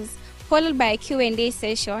marriages, followed by a Q&A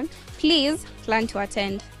session. Please plan to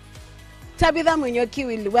attend. Tabitha Munyoki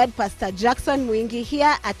will wed Pastor Jackson Mwingi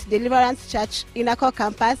here at Deliverance Church, Inner Core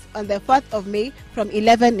campus on the 4th of May from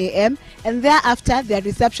 11 a.m. and thereafter their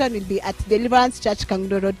reception will be at Deliverance Church,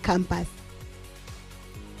 Kangundo Road campus.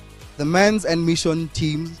 The men's and mission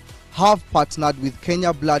teams have partnered with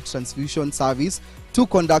Kenya Blood Transfusion Service to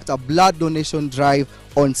conduct a blood donation drive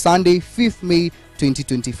on Sunday, 5th May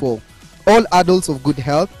 2024. All adults of good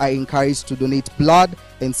health are encouraged to donate blood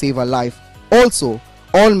and save a life. Also,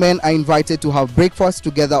 All men are invited to have breakfast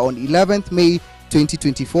together on 11th May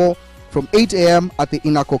 2024 from 8 a.m. at the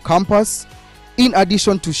Inako campus. In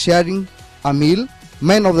addition to sharing a meal,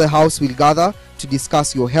 men of the house will gather to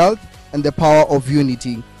discuss your health and the power of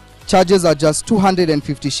unity. Charges are just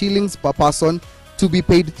 250 shillings per person, to be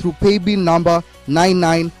paid through paybill number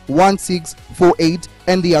 991648,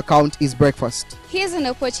 and the account is breakfast. Here's an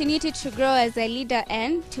opportunity to grow as a leader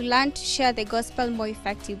and to learn to share the gospel more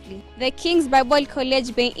effectively. The King's Bible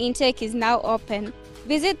College Bay intake is now open.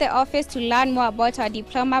 Visit the office to learn more about our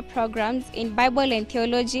diploma programs in Bible and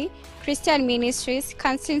Theology, Christian Ministries,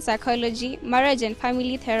 Counseling Psychology, Marriage and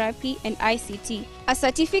Family Therapy, and ICT. A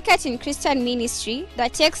certificate in Christian Ministry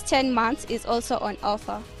that takes 10 months is also on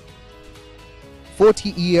offer. 40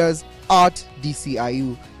 years at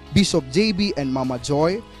DCIU. Bishop JB and Mama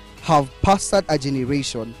Joy have pastored a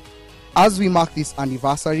generation. As we mark this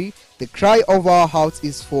anniversary, the cry of our hearts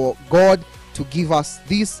is for God to give us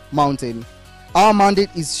this mountain. Our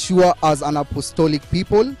mandate is sure as an apostolic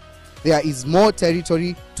people. There is more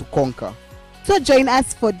territory to conquer. So join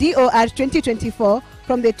us for DOR 2024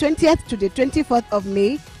 from the 20th to the 24th of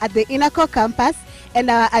May at the Inako campus, and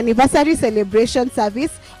our anniversary celebration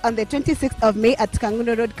service on the 26th of May at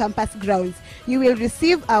Kanguno Road campus grounds. You will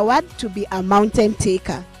receive a award to be a mountain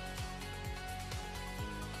taker.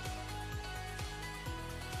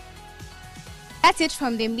 That's it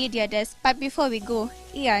from the media desk. But before we go,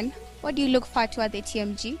 Ian, what do you look forward to at the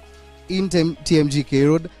TMG? In TMG K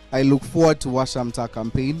Road, I look forward to Washamta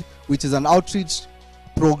campaign, which is an outreach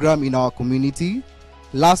program in our community.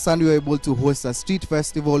 Last Sunday, we were able to host a street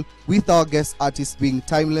festival with our guest artists being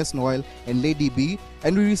Timeless Noel and Lady B,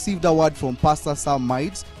 and we received a word from Pastor Sam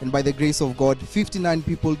Mites, and by the grace of God, 59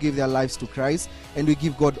 people gave their lives to Christ, and we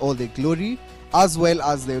give God all the glory, as well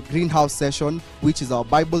as the greenhouse session, which is our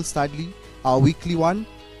Bible study, our weekly one,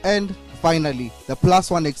 and finally, the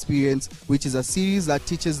Plus One experience, which is a series that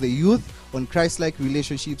teaches the youth on Christ-like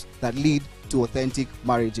relationships that lead to authentic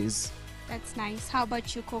marriages. That's nice. How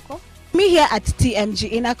about you, Coco? Me here at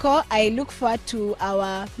TMG Inako, I look forward to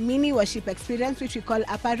our mini worship experience, which we call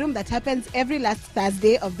Upper Room, that happens every last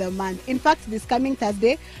Thursday of the month. In fact, this coming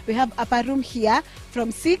Thursday, we have Upper Room here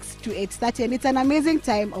from 6 to 8:30, and it's an amazing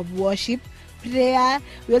time of worship, prayer.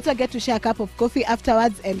 We also get to share a cup of coffee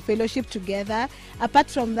afterwards and fellowship together. Apart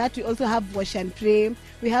from that, we also have wash and pray.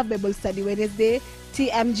 We have Bible study Wednesday.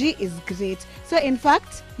 TMG is great. So in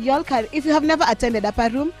fact, y'all can, if you have never attended Upper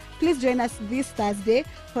Room, please join us this Thursday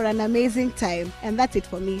for an amazing time. And that's it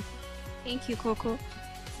for me. Thank you, Coco.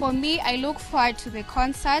 For me, I look forward to the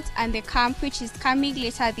concert and the camp, which is coming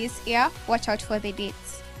later this year. Watch out for the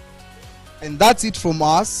dates. And that's it from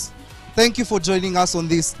us. Thank you for joining us on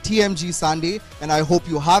this TMG Sunday, and I hope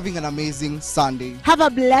you're having an amazing Sunday. Have a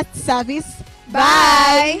blessed service.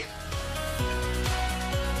 Bye.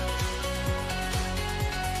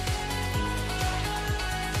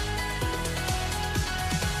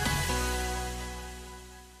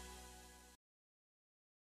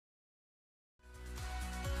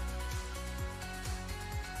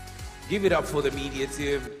 Give it up for the media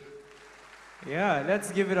team. Yeah,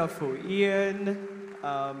 let's give it up for Ian,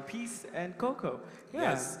 Peace, and Coco. Yeah,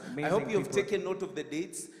 Yes, I amazing hope you've people. taken note of the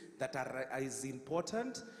dates that are as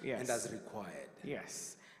important Yes. and as required.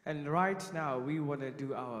 Yes, and right now we want to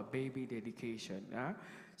do our baby dedication.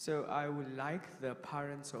 So I would like the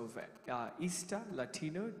parents of Easter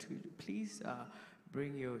Latino to please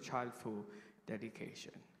bring your child for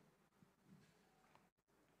dedication.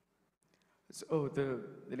 So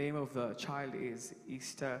the name of the child is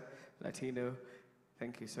Easter Latino.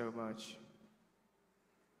 Thank you so much.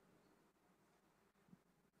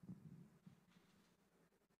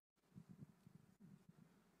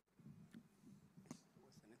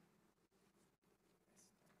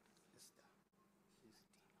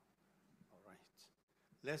 All right.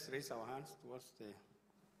 Let's raise our hands towards the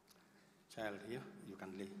child here. You can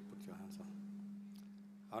put your hands on.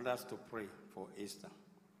 I want us to pray for Easter.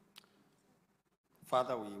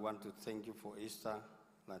 Father, we want to thank you for Easter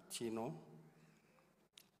Latino.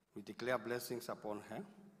 We declare blessings upon her.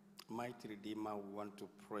 Mighty Redeemer, we want to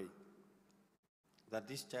pray that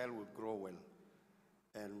this child will grow well.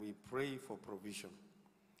 And we pray for provision.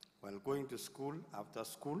 While going to school, after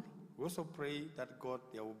school, we also pray that God,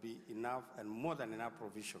 there will be enough and more than enough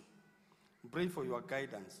provision. We pray for your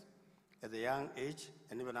guidance at a young age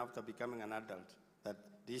and even after becoming an adult, that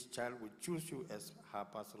this child will choose you as her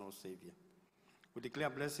personal Savior. We declare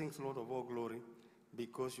blessings, Lord of all glory,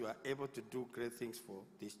 because you are able to do great things for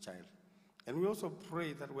this child. And we also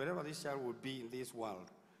pray that wherever this child will be in this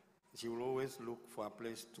world, she will always look for a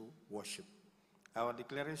place to worship. Our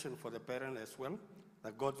declaration for the parent as well,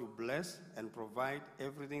 that God will bless and provide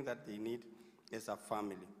everything that they need as a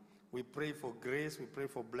family. We pray for grace, we pray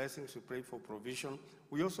for blessings, we pray for provision.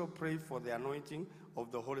 We also pray for the anointing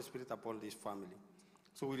of the Holy Spirit upon this family.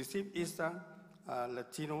 So we receive Easter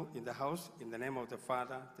Latino in the house in the name of the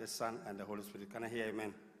Father, the Son, and the Holy Spirit. Can I hear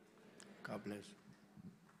amen? God bless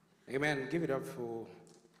you. Amen. Give it up for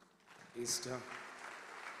Easter.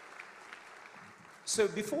 So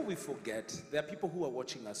before we forget, there are people who are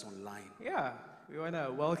watching us online. Yeah, we want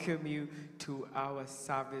to welcome you to our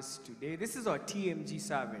service today. This is our TMG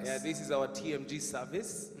service. Yeah, this is our TMG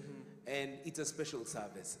service, and it's a special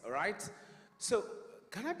service, all right? So,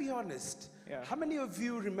 can I be honest? Yeah. How many of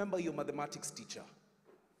you remember your mathematics teacher?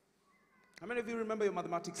 How many of you remember your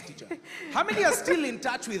mathematics teacher? How many are still in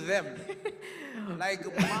touch with them? Like,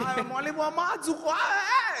 mwalimu wa maths uko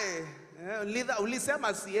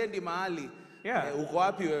ulisema siendi mahali. Yeah. Uko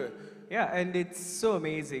wapi wewe? Yeah, and it's so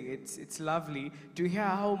amazing. It's lovely to hear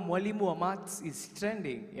how Mwalimu wa Maths is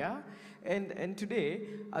trending, yeah? And today,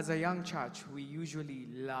 as a young church, we usually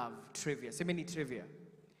love trivia. Say many trivia.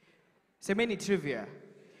 Say many trivia.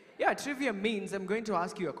 Yeah, trivia means I'm going to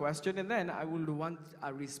ask you a question and then I will want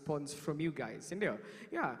a response from you guys.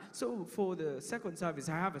 Yeah, so for the second service,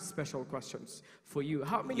 I have a special questions for you.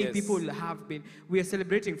 How many people have been, we are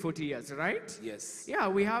celebrating 40 years, right? Yes. Yeah,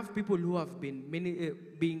 we have people who have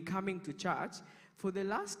been coming to church for the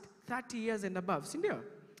last 30 years and above.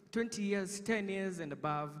 20 years, 10 years and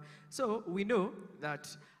above. So we know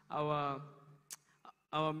that our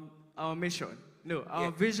mission,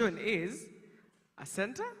 our vision is a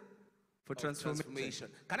center for transformation.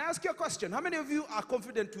 Can I ask you a question? How many of you are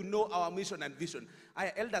confident to know our mission and vision?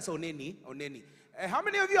 Elders Oneni. How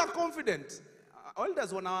many of you are confident?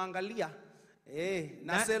 Elders wanaangalia.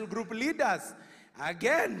 Na cell group leaders.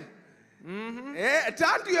 Again.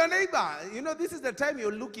 Turn to your neighbor. You know, this is the time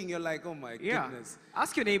you're looking, you're like, oh my goodness.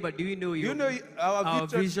 Ask your neighbor, do you know our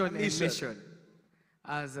vision and mission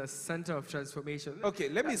as a center of transformation? Okay,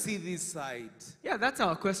 let me see this side. Yeah, that's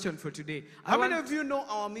our question for today. How many of you know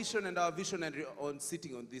our mission and our vision and on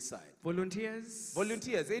sitting on this side? Volunteers?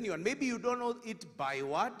 Volunteers, anyone. Maybe you don't know it by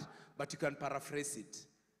word, but you can paraphrase it.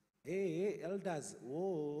 Hey, elders.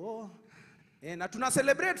 Whoa. Na tuna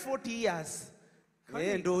celebrate 40 years.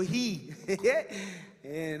 Ndo hii.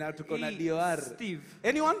 Na tuko na DOR. Steve.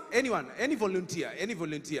 Anyone? Any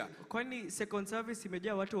volunteer? Kwani second service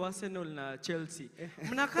imejaa watu wa Arsenal na Chelsea.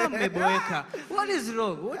 Mnakaa mmeboeka. What is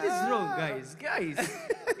wrong, guys?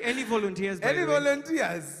 Any volunteers? Any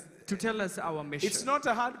volunteers? To tell us our mission. It's not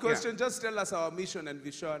a hard question. Just tell us our mission and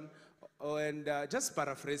vision. And just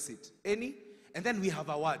paraphrase it. Any? And then we have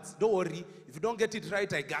awards. Don't worry. If you don't get it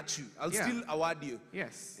right, I got you. I'll still award you.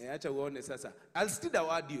 Yes. I'll still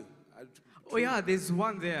award you. Oh yeah, there's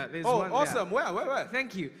one there. Awesome. Where?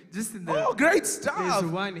 Thank you. Just in the. Oh, great stuff.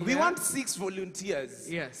 There's one here. We want 6 volunteers.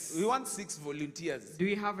 Yes. We want 6 volunteers. Do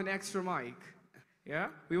we have an extra mic? Yeah?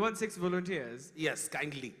 We want 6 volunteers. Yes,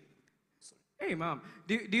 kindly. Hey, Mom.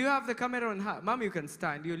 Do you have the camera on her? Mom, you can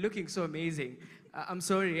stand. You're looking so amazing. I'm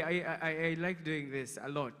sorry. I like doing this a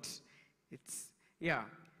lot. Yeah.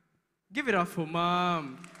 Give it up for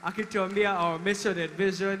Mom. Akituambia our mission and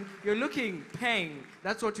vision. You're looking peng.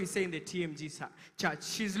 That's what we say in the TMG church.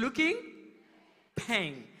 She's looking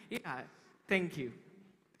peng. Yeah. Thank you.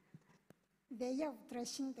 The year of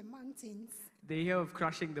threshing the mountains. The year of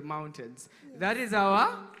crushing the mountains. Yes.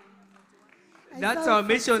 That's our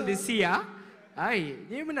mission this year. Aye,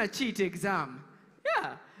 you're gonna cheat exam.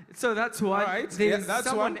 Yeah. So that's why there's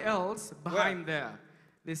someone else behind there.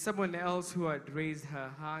 There's someone else who had raised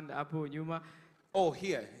her hand up on Yuma. Oh,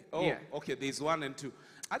 here. Oh, yeah. Okay, there's 1 and 2.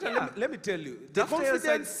 Actually, let me tell you, the After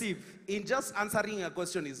confidence in just answering a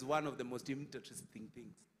question is one of the most interesting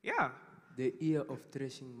things. Yeah. The year of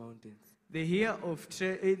threshing mountains. The year of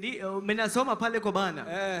Minasoma pale kwa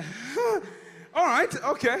bana. All right,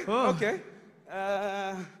 okay, okay.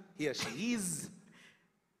 Here she is.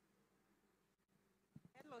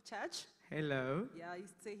 Hello, church. Hello. Yeah,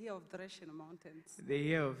 it's the year of threshing mountains. The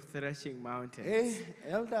year of threshing mountains. Hey,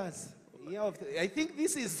 elders. I think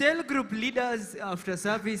this is cell group leaders after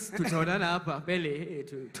service tutaonana hapa mbele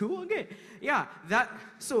tuonge. Yeah,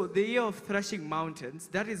 so the year of threshing mountains,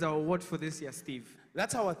 that is our word for this year, Steve.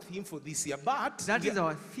 That's our theme for this year, but that is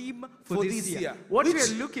our theme for this year. What we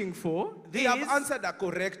are looking for they have answered a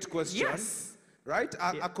correct question. Yes. Right?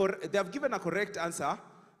 They have given a correct answer.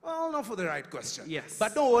 Well, not for the right question. Yes.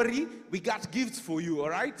 But don't worry, we got gifts for you, all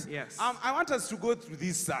right? Yes. I want us to go through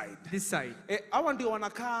this side. This side. I want the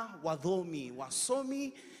wanaka, wadomi,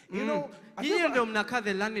 wasomi. You know, nyinyi ndio mnakaa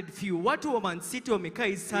the learned few. Watu wa Man City wamekaa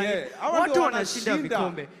hii side. Watu wanashinda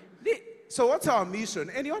vikombe. So what's our mission?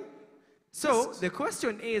 Anyone? So the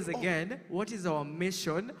question is again, what is our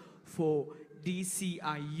mission for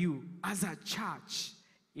DCIU as a church?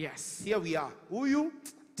 Yes. Here we are. Who you?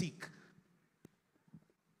 Tick.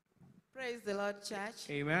 Praise the Lord, church.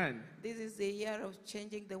 Amen. This is the year of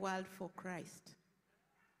changing the world for Christ.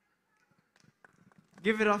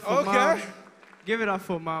 Give it up for Mom. Give it up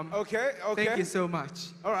for Mom. Okay. Thank you so much.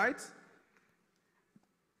 All right.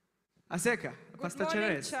 Aseka, Pastor morning,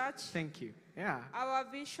 Cherez. church. Thank you. Yeah. Our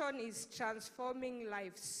vision is transforming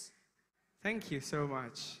lives. Thank you so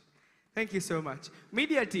much. Thank you so much.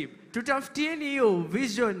 Media team, tutafutieni hiyo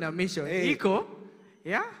vision na mission. Iko?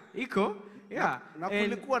 Yeah? Iko? Yeah. Na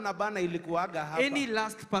kulikuwa na bana ilikuwaga hapa. Any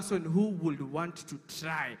last person who would want to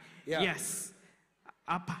try? Yeah. Yes.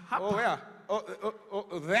 Hapa. Oh, yeah.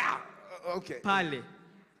 There. Okay. Pale.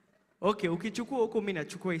 Okay, ukichukua huko mimi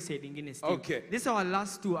nachukua hii side nyingine Steve. Okay. This is our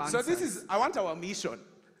last two answers. So this is, I want our mission.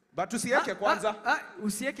 But tusiweke kwanza.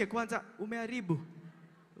 Usiweke kwanza, umeharibu.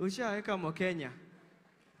 Ushaweka Mkenya.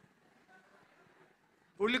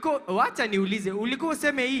 Wacha niulize, ulikuwa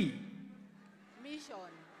useme hii? Mission.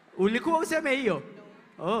 Ulikuwa useme hiyo?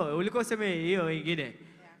 Oh, ulikuwa useme hiyo ingine.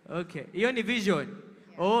 Okay. Hiyo ni vision.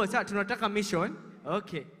 Oh, sasa tunataka mission.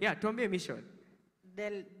 Okay. Yeah, tuambie mission.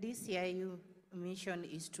 The DCIU mission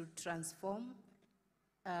is to transform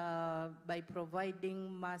by providing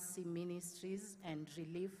mercy ministries and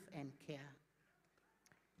relief and care.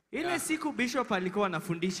 Ile siku Bishop alikuwa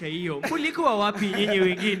anafundisha hiyo. Mlikuwa wapi nyinyi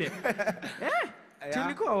wengine?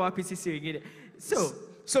 Tulikuwa wapi sisi wengine?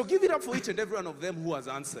 So give it up for each and every one of them who has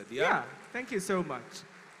answered, yeah? Yeah, thank you so much.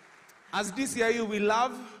 As DCIU, we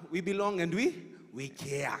love, we belong, and we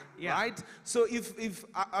care, right? So if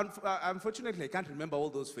unfortunately I can't remember all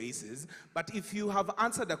those faces, but if you have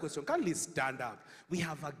answered the question, kindly stand up. We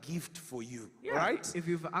have a gift for you, right? If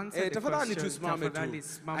you've answered the Tafadhali question, tusimame tu. tafadhali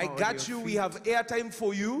simama I on got your you. We feet. have airtime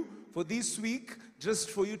for you for this week, just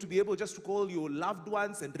for you to be able just to call your loved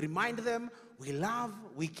ones and remind them we love,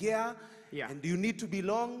 we care. Yeah. And you need to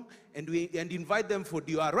belong, and invite them for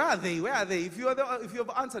DOR. Where are they? Where are they? If you have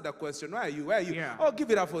answered the question, where are you? Where are you? Yeah. Oh, give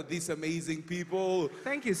it up for these amazing people.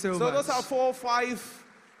 Thank you so much. So those are 4, 5,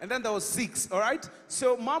 and then there was 6. All right.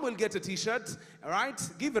 So Mom will get a T-shirt. All right.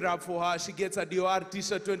 Give it up for her. She gets a DOR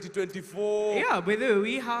T-shirt 2024. Yeah, by the way,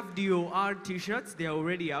 we have DOR T-shirts. They're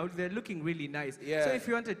already out. They're looking really nice. Yeah. So if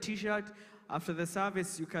you want a T-shirt after the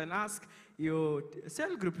service, you can ask your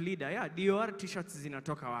cell group leader. Yeah, DOR T-shirts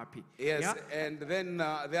zinatoka wapi? Yes, Yeah? and then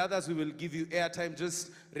the others we will give you airtime. Just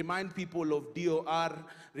remind people of DOR,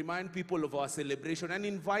 remind people of our celebration, and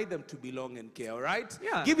invite them to belong and care, all right?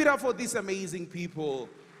 Yeah. Give it up for these amazing people.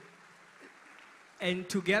 And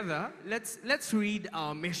together, let's read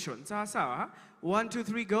our mission. Sawa. 1, 2,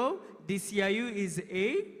 3, go. DCIU is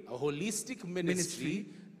a holistic ministry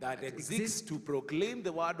that exists to proclaim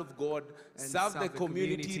the word of God, serve the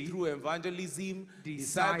community through evangelism,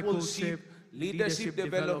 discipleship, leadership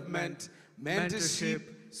development, mentorship,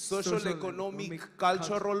 social, economic,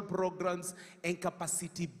 cultural programs, and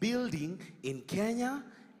capacity building in Kenya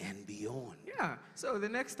and beyond. Yeah, so the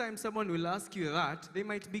next time someone will ask you that, they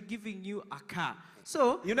might be giving you a car.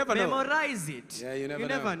 So You never know. memorize it. Yeah, you never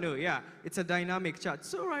never know. know. Yeah, it's a dynamic chart.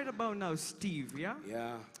 So right about now, Steve, yeah?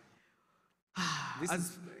 Yeah.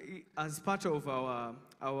 As part of our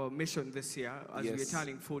mission this year, as we're Yes.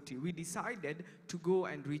 turning 40, we decided to go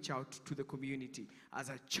and reach out to the community as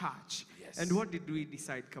a church. Yes. And what did we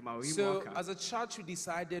decide, Kamau? So, as a church, we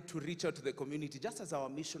decided to reach out to the community, just as our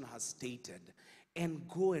mission has stated, and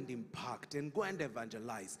go and impact, and go and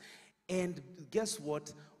evangelize. And guess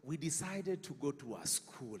what? We decided to go to a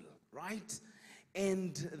school, right?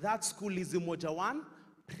 And that school is Umoja One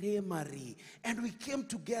Primary. And we came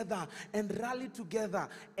together and rallied together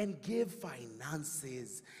and gave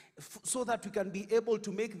finances so that we can be able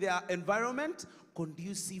to make their environment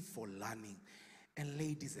conducive for learning. And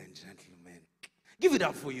ladies and gentlemen, give it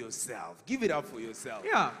up for yourself. Give it up for yourself.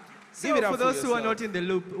 Yeah. Give it So up for those who are yourself. not in the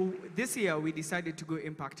loop, this year we decided to go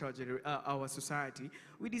impact our society.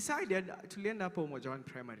 We decided to end up Umoja One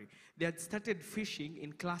Primary. They had started fishing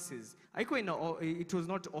in classes. It was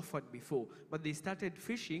not offered before, but they started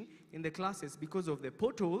fishing in the classes because of the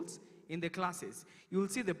potholes in the classes. You will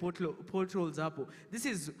see the potholes up. This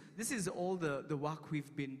is all the work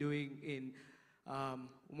we've been doing in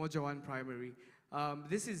Umoja One Primary.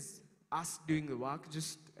 This is us doing the work,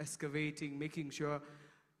 just excavating, making sure.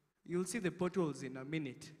 You'll see the potholes in a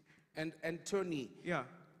minute. And Tony, yeah,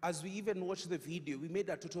 as we even watched the video, we made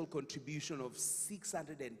a total contribution of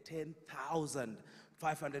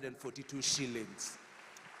 610,542 shillings.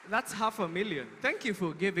 That's 500,000. Thank you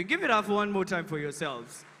for giving. Give it up one more time for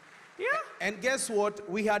yourselves. Yeah. And guess what?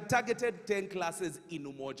 We had targeted 10 classes in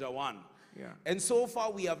Umoja One. Yeah. And so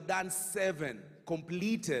far we have done 7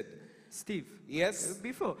 completed. Steve. Yes?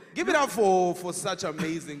 Before. Give it up for such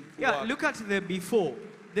amazing Yeah, work. look at the before.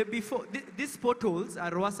 The before, these potholes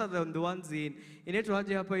are worse than the ones in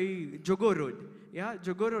inaitwaje hapa hii Jogoo Road. Yeah,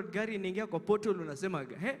 Jogoo Road gari inaingia kwa pothole unasema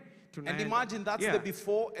he tunaenda. And imagine that's the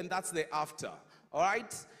before and that's the after. All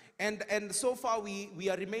right? And so far we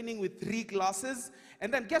are remaining with 3 classes.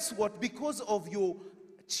 And then guess what? Because of your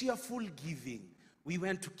cheerful giving, we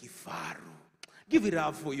went to Kifaru. Give it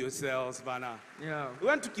up for yourselves, Bana. Yeah. We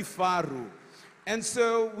went to Kifaru. And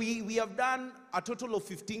so we have done a total of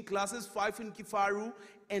 15 classes, 5 in Kifaru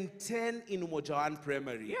and 10 in Umojawan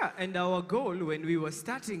Primary. Yeah, and our goal when we were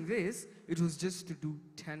starting this, it was just to do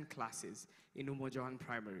 10 classes in Umojawan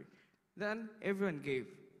Primary. Then everyone gave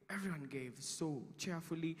so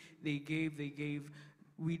cheerfully. They gave.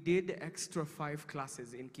 We did extra 5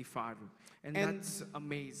 classes in Kifaru, and that's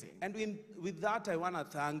amazing. And with that, I want to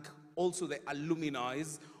thank also the alumni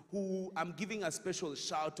who I'm giving a special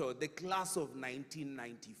shout out, the class of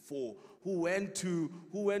 1994 who went to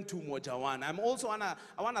Mojawan.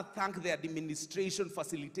 I want to thank the administration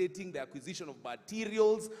facilitating the acquisition of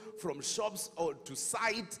materials from shops or to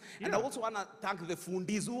site. Yeah. And I also want to thank the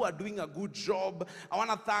fundis who are doing a good job. I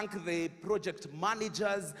want to thank the project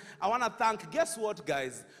managers. I want to thank, guess what,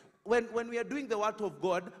 guys? When we are doing the work of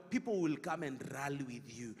God, people will come and rally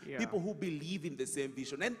with you. Yeah. People who believe in the same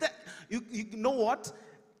vision. And you know what?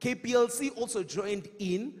 KPLC also joined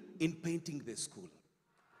in painting the school.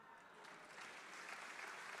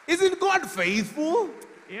 Isn't God faithful?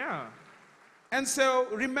 Yeah. And so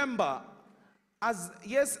remember, as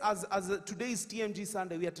today is Tmg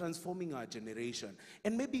Sunday, we are transforming our generation.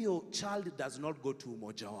 And maybe your child does not go to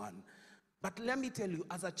Mojawan. But let me tell you,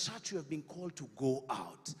 as a church, you have been called to go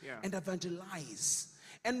out and evangelize.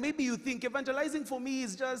 And maybe you think evangelizing for me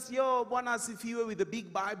is just, Bwana asifiwe with a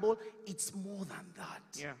big Bible. It's more than that.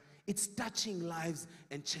 Yeah. It's touching lives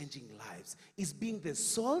and changing lives. It's being the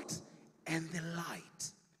salt and the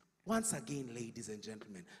light. Once again, ladies and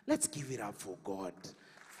gentlemen, let's give it up for God.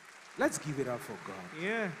 Let's give it up for God.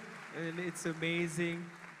 Yeah, and it's amazing.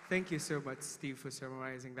 Thank you so much, Steve, for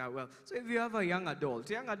summarizing that well. So if you have a young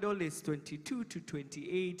adult is 22 to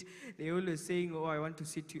 28. They're always saying, I want to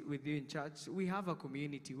sit with you in church. We have a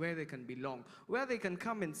community where they can belong, where they can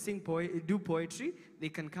come and sing, do poetry. They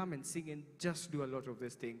can come and sing and just do a lot of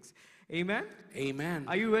these things. Amen? Amen.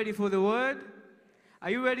 Are you ready for the word?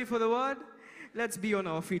 Are you ready for the word? Let's be on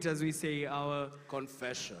our feet as we say our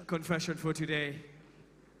confession for today.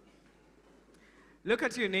 Look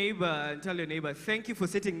at your neighbor and tell your neighbor, thank you for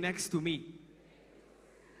sitting next to me.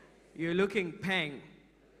 You're looking pang.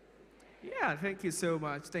 Yeah, thank you so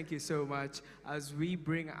much. Thank you so much. As we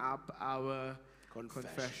bring up our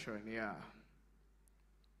confession. Yeah.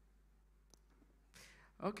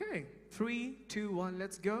 Okay, 3, 2, 1,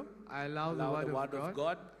 let's go. I allow the word of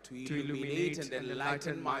God to illuminate and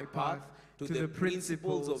enlighten my path to the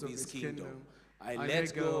principles of his kingdom. I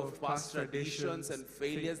let go of past traditions and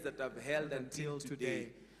failures that I've held until today.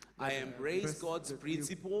 I embrace God's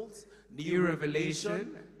principles, new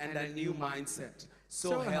revelation, and a new mindset.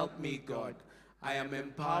 So help me, God. I am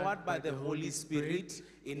empowered by the Holy Spirit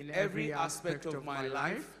in every aspect of my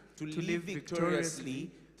life to live victoriously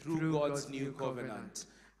through God's new covenant.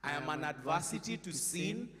 I am an adversity to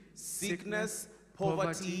sin, sickness,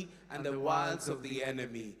 poverty, and the wiles of the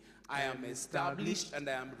enemy. I am established and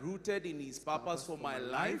I am rooted in his purpose for my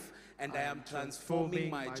life, and I am transforming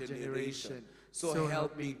my generation. So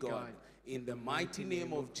help me, God. In the mighty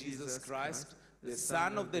name of Jesus Christ, the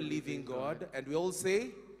Son of the living God. And we all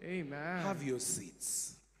say, Amen. Have your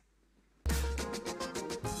seats.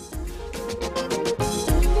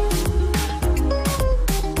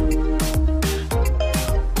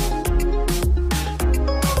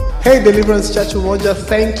 Hey Deliverance Church Umoja,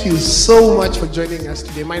 thank you so much for joining us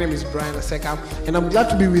today. My name is Brian Aseka, and I'm glad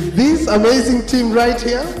to be with this amazing team right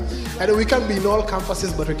here. And we can't be in all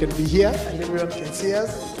campuses, but we can be here, and everyone can see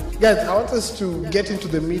us. Guys, I want us to get into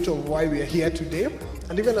the meat of why we are here today.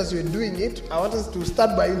 And even as we're doing it, I want us to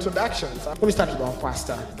start by introductions. Let me start with our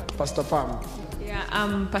pastor, Pastor Pam. Yeah,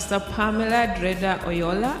 I'm Pastor Pamela Dreda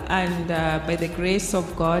Oyola, and by the grace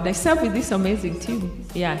of God, I serve with this amazing team.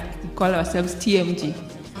 Yeah, we call ourselves TMG.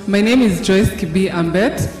 My name is Joyce Kibi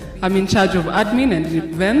Ambet. I'm in charge of admin and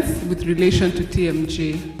events with relation to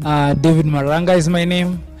TMG. David Maranga is my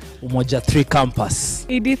name, Umoja 3 Campus.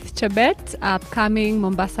 Edith Chebet, upcoming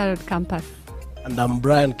Mombasa Road Campus. And I'm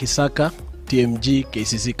Brian Kisaka, TMG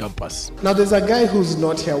KCC campus. Now there's a guy who's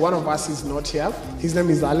not here. One of us is not here. His name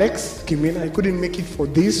is Alex Kimina. He couldn't make it for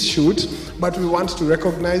this shoot, but we want to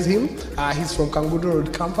recognize him. He's from Kangudo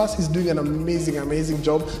Road campus. He's doing an amazing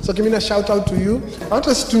job. So Kimina, shout out to you. I want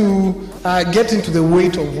us to get into the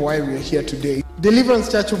weight of why we're here today.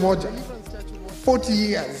 Deliverance Church Umoja, 40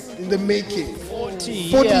 years in the making. 40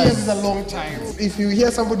 years is a long time. If you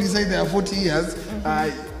hear somebody say they are 40 years,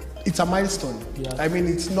 it's a milestone. Yeah. I mean,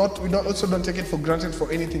 it's not. We also don't take it for granted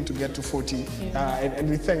for anything to get to 40, and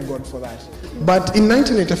we thank God for that. But in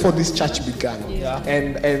 1984, this church began,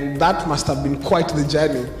 and that must have been quite the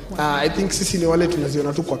journey. I think sisi ni wale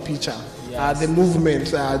tunaziona tu kwa picha. The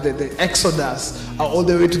movement, the exodus, all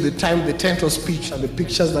the way to the time the tent was pitched and the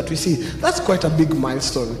pictures that we see. That's quite a big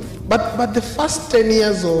milestone. But the first 10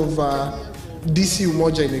 years of DC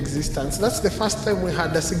Umoja in existence, that's the first time we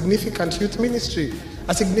had a significant youth ministry.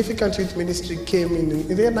 A significant youth ministry came in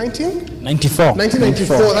the year 1994.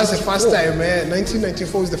 1994, that's the first time.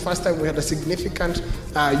 1994 is the first time we had a significant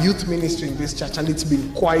youth ministry in this church, and it's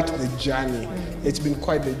been quite the journey. It's been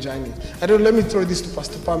quite the journey. Let me throw this to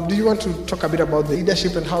Pastor Pam. Do you want to talk a bit about the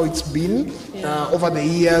leadership and how it's been over the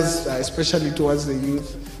years, especially towards the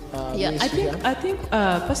youth? I think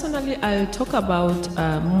personally I'll talk about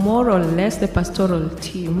more or less the pastoral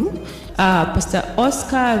team. Pastor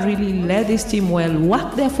Oscar really led this team well,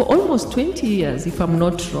 worked there for almost 20 years, if I'm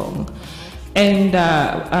not wrong. And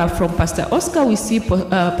from Pastor Oscar, we see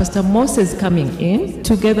Pastor Moses coming in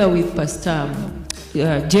together with Pastor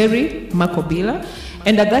Jerry Makobila.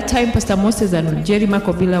 And at that time, Pastor Moses and Jerry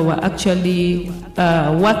Makobila were actually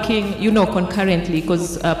working, concurrently,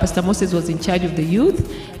 because Pastor Moses was in charge of the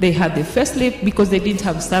youth. They had the first lift because they didn't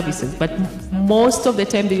have services, but most of the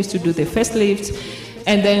time they used to do the first lift.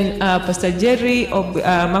 And then Pastor Jerry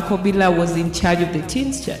Makobila was in charge of the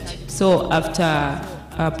teens church. So after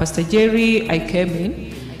Pastor Jerry, I came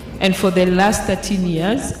in, and for the last 13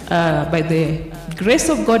 years, by the grace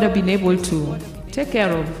of God, I've been able to take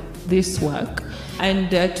care of this work.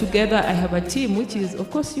 And together I have a team, which is,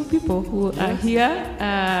 of course, you people who are here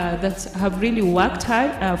that have really worked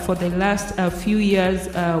hard for the last few years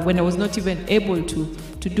when I was not even able to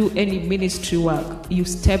do any ministry work. You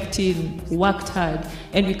stepped in, worked hard,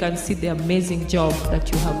 and we can see the amazing job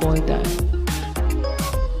that you have all done.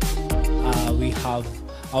 We have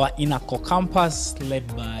our Inako campus led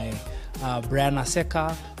by Brian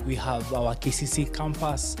Aseka. We have our KCC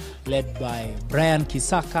campus led by Brian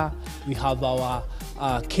Kisaka. We have our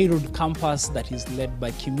K-Road campus that is led by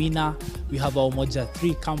Kimina. We have our Moja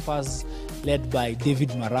 3 campus led by David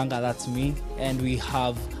Maranga, that's me. And we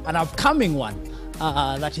have an upcoming one,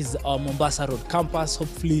 that is our Mombasa Road campus.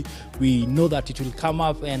 Hopefully we know that it will come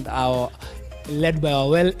up, and led by our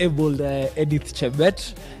well-able Edith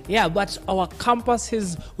Chebet. Yeah, but our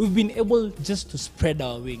campuses, we've been able just to spread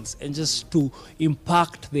our wings and just to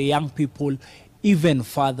impact the young people even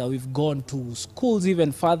further. We've gone to schools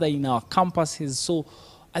even further in our campuses. So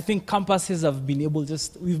I think campuses have been able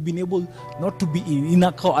we've been able not to be in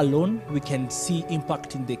Inako alone. We can see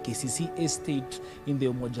impact in the KCC estate, in the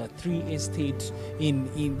Umoja 3 estate,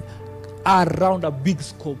 in around a big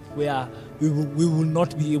scope where we will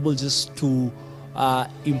not be able just to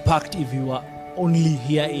impact if you are only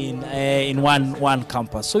here in one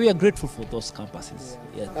campus. So we are grateful for those campuses.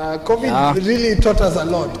 Yeah. COVID really taught us a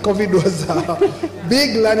lot. COVID was a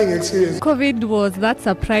big learning experience. COVID was that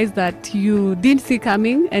surprise that you didn't see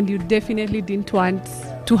coming, and you definitely didn't want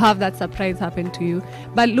to have that surprise happen to you.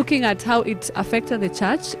 But looking at how it affected the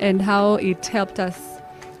church and how it helped us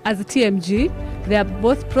as a TMG, there are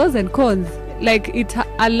both pros and cons. Like, it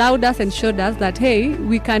allowed us and showed us that, hey,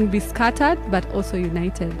 we can be scattered but also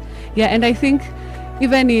united. Yeah, and I think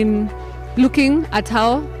even in looking at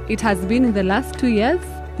how it has been in the last 2 years,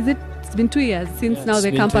 it's been 2 years since now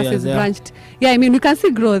the campus is branched. Yeah, I mean, we can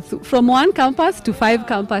see growth from 1 campus to 5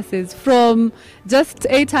 campuses, from just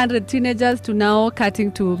 800 teenagers to now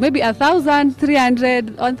cutting to maybe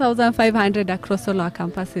 1,300, 1,500 across all our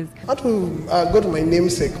campuses. I want to go to my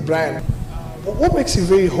namesake, Brian. What makes you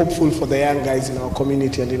very hopeful for the young guys in our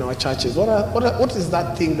community and in our churches? What is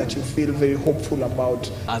that thing that you feel very hopeful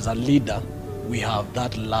about? As a leader, we have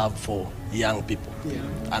that love for young people,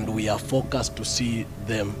 and we are focused to see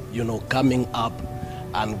them, coming up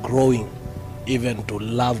and growing, even to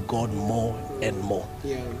love God more and more.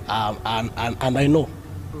 And I know,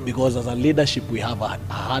 because as a leadership, we have a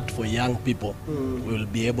heart for young people. We will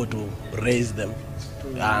be able to raise them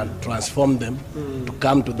and transform them to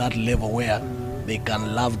come to that level where they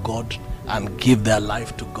can love God and give their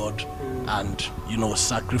life to God and,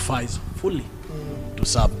 sacrifice fully to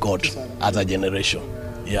serve God as a generation.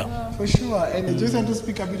 Yeah. For sure. And I just want to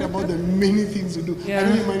speak a bit about the many things you do. Yeah. I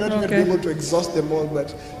know you might not even be able to exhaust them all,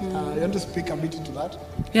 but you want to speak a bit into that?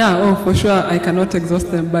 Yeah, oh, for sure, I cannot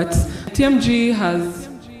exhaust them, but TMG has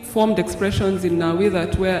formed expressions in a way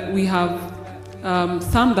that where we have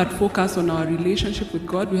some that focus on our relationship with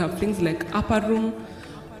God. We have things like Upper Room.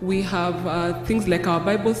 We have things like our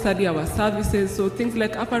Bible study, our services. So things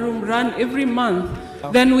like Upper Room run every month.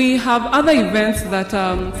 Then we have other events that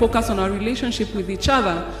focus on our relationship with each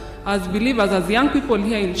other as believers, as young people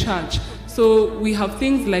here in church. So we have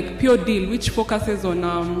things like Pure Deal, which focuses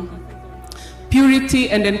on purity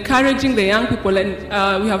and encouraging the young people.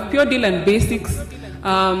 And we have Pure Deal and Basics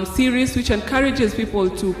series, which encourages people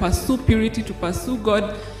to pursue purity, to pursue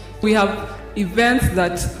God. We have events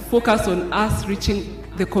that focus on us reaching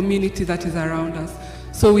the community that is around us.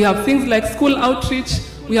 So we have things like school outreach.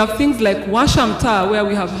 We have things like Washamta, where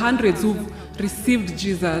we have hundreds who've received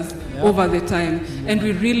Jesus over the time, and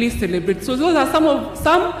we really celebrate. So those are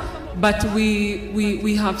some, but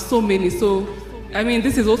we have so many. So I mean,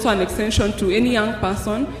 this is also an extension to any young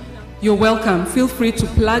person. You're welcome. Feel free to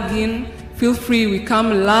plug in. Feel free. We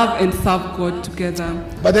come love and serve God together.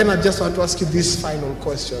 But then I just want to ask you this final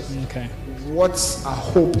question. Okay. What's a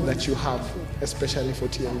hope that you have, especially for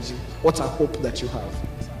TMG? What's a hope that you have?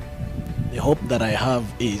 The hope that I have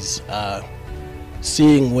is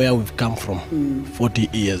seeing where we've come from 40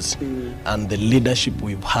 years and the leadership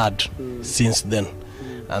we've had since then.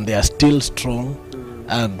 And they are still strong,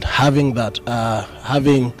 and having that,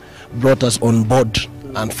 having brought us on board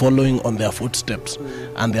and following on their footsteps,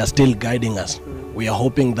 and they are still guiding us. We are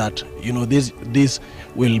hoping that, you know, this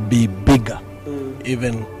will be bigger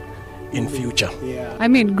even in future. I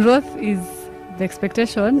mean, growth is the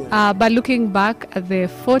expectation, but looking back at the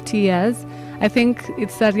 40 years, I think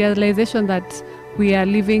it's a realization that we are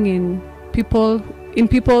living in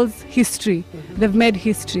people's history. They've made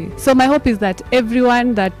history. So my hope is that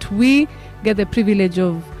everyone that we get the privilege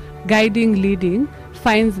of guiding, leading,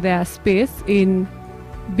 finds their space in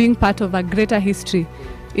being part of a greater history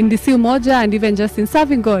in DC Umoja and even just in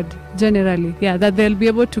serving God generally. Yeah, that they'll be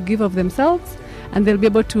able to give of themselves and they'll be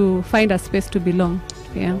able to find a space to belong.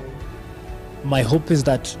 Yeah. My hope is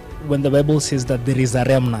that when the Bible says that there is a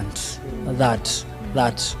remnant,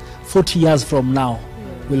 that 40 years from now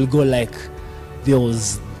will go like there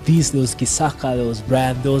was this, there was Kisaka, there was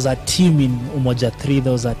Brian, there was a team in Umoja 3,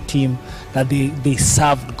 there was a team that they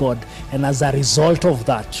served God. And as a result of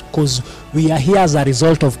that, because we are here as a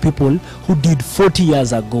result of people who did 40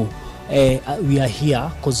 years ago, we are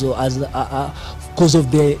here because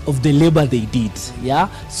of the labor they did. Yeah,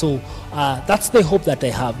 so that's the hope that I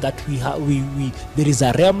have, that there is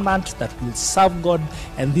a remnant that will serve God,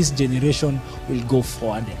 and this generation will go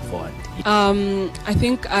forward and forward. I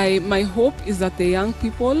think my hope is that the young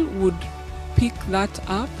people would pick that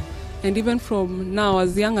up, and even from now,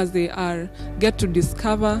 as young as they are, get to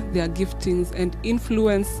discover their giftings and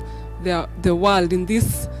influence the world in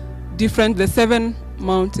the 7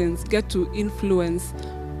 mountains, get to influence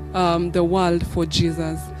the world for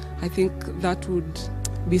Jesus. I think that would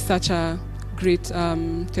be such a great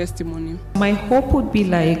testimony. My hope would be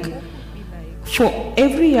like for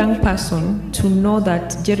every young person to know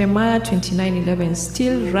that Jeremiah 29:11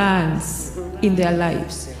 still runs in their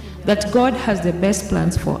lives, that God has the best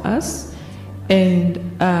plans for us and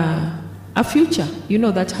a future, you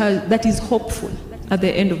know, that is hopeful at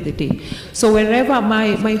the end of the day. So wherever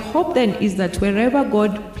my hope then is that wherever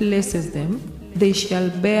God places them, they shall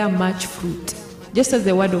bear much fruit, just as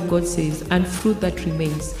the word of God says, and fruit that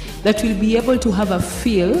remains, that will be able to have a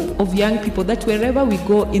feel of young people, that wherever we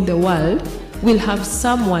go in the world, we'll have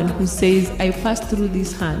someone who says, I passed through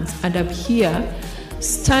these hands and I'm here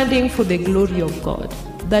standing for the glory of God.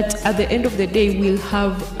 That at the end of the day, we'll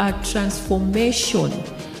have a transformation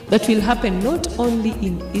that will happen not only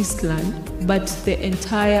in Eastland, but the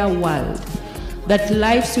entire world. That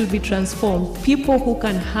lives will be transformed. People who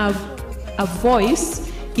can have a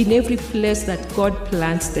voice in every place that God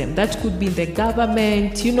plants them. That could be in the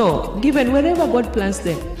government, you know, given wherever God plants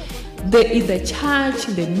them. In the church,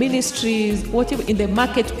 in the ministries, whatever, in the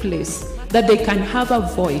marketplace, that they can have a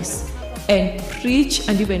voice and preach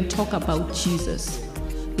and even talk about Jesus.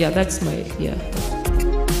 Yeah, that's my, yeah.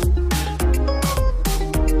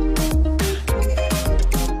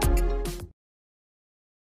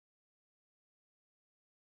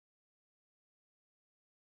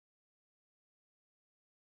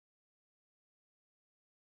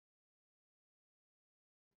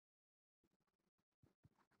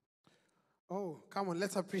 Oh, come on,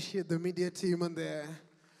 let's appreciate the media team and the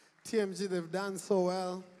TMG. They've done so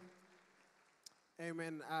well.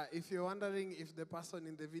 Amen. If you're wondering if the person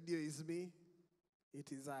in the video is me,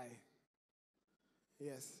 It is I.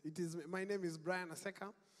 Yes, it is. My name is Brian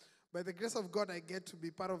Aseka. By the grace of God, I get to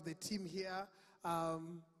be part of the team here,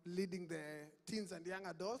 leading the teens and young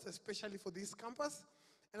adults, especially for this campus.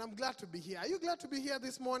 And I'm glad to be here. Are you glad to be here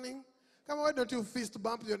this morning? Come on, why don't you fist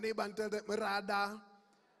bump your neighbor and tell them, Rada?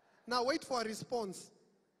 Now wait for a response.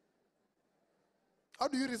 How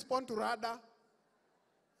do you respond to Rada?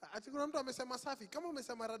 Ati kuna mtu amesema safi. Kama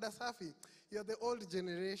umesema Rada safi, you're the old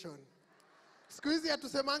generation. Siku hizi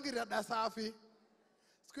hatusemangi Rada safi.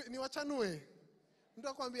 Ni wachanue. Mtu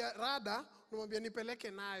akwambia Rada, unamwambia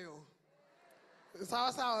nipeleke nayo.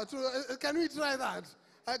 Sawa sawa. Can we try that?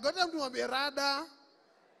 Gote mtu mwambia Rada.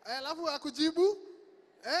 Alafu akujibu.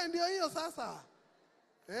 Ndio hiyo sasa.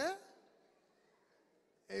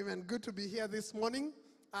 Amen. Good to be here this morning.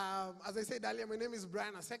 As I said earlier, my name is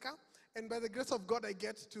Brian Aseka. And by the grace of God, I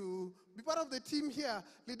get to be part of the team here,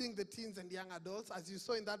 leading the teens and young adults. As you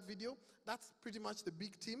saw in that video, that's pretty much the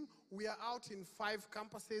big team. We are out in 5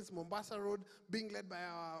 campuses, Mombasa Road, being led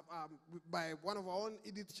by one of our own,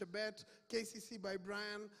 Edith Chebet, KCC by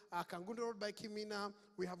Brian, Kangundo Road by Kimina.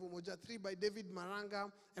 We have Umoja 3 by David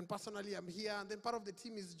Maranga, and personally I'm here. And then part of the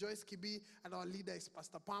team is Joyce Kibi, and our leader is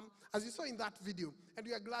Pastor Pam, as you saw in that video. And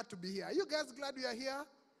we are glad to be here. Are you guys glad we are here?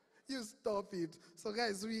 You stop it. So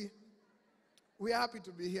guys, we are happy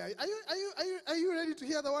to be here. Are you ready to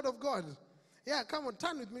hear the word of God? Yeah, come on,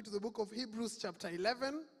 turn with me to the book of Hebrews chapter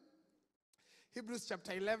 11. Hebrews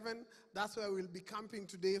chapter 11, that's where we'll be camping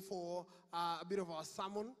today for a bit of our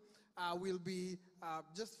sermon. We'll be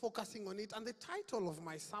just focusing on it. And the title of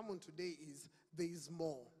my sermon today is, There is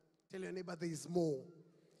More. Tell your neighbor, there is more.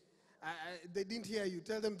 They didn't hear you.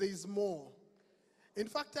 Tell them there is more. In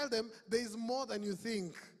fact, tell them there is more than you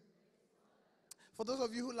think. For those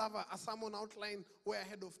of you who love a sermon outline way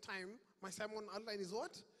ahead of time, my sermon outline is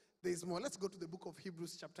what? There is more. Let's go to the book of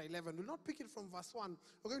Hebrews chapter 11. We'll not pick it from verse 1.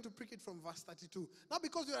 We're going to pick it from verse 32. Now,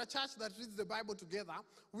 because we're a church that reads the Bible together,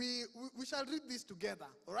 we shall read this together.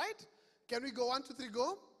 All right? Can we go? 1, 2, 3,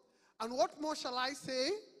 go. And what more shall I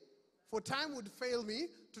say? For time would fail me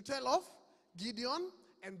to tell of Gideon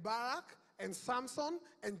and Barak and Samson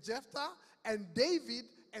and Jephthah and David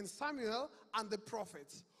and Samuel and the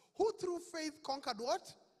prophets, who through faith conquered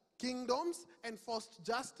what? Kingdoms, enforced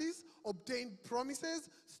justice, obtained promises,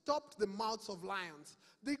 stopped the mouths of lions.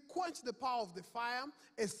 They quenched the power of the fire,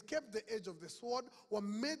 escaped the edge of the sword, were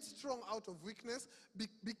made strong out of weakness,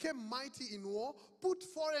 became mighty in war, put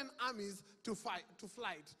foreign armies to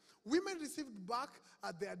flight. Women received back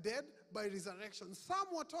their dead by resurrection. Some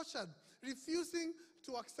were tortured, refusing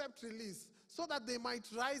to accept release, so that they might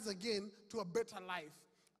rise again to a better life.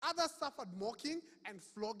 Others suffered mocking and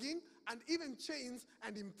flogging and even chains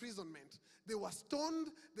and imprisonment. They were stoned,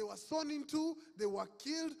 they were sawn in two, they were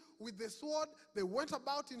killed with the sword. They went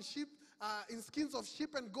about in skins of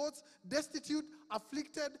sheep and goats, destitute,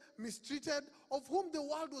 afflicted, mistreated, of whom the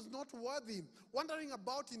world was not worthy, wandering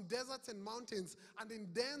about in deserts and mountains and in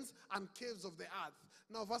dens and caves of the earth.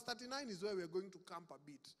 Now, verse 39 is where we're going to camp a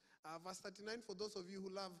bit. Verse 39, for those of you who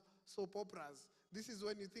love soap operas, this is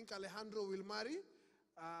when you think Alejandro will marry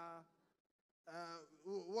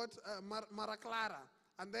Mara Clara,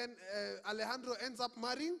 and then Alejandro ends up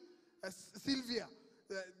marrying Sylvia.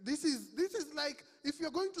 This is like, if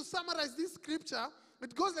you're going to summarize this scripture,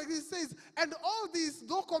 it goes like this. It says, and all these,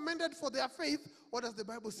 though commended for their faith, what does the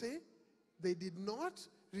Bible say? They did not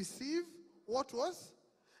receive what was.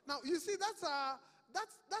 Now you see,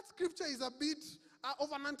 that scripture is a bit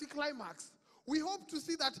of an anticlimax. We hope to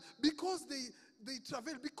see that because they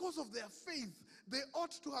traveled, because of their faith, they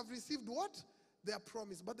ought to have received what? Their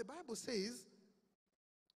promise. But the Bible says,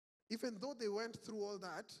 even though they went through all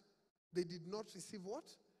that, they did not receive what?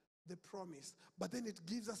 The promise. But then it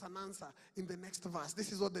gives us an answer in the next verse.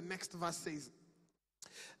 This is what the next verse says.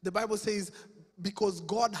 The Bible says, because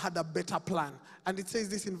God had a better plan. And it says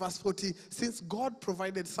this in verse 40, since God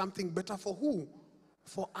provided something better for who?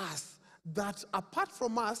 For us. That apart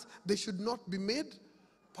from us, they should not be made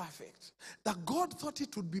perfect. That God thought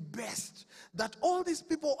it would be best. That all these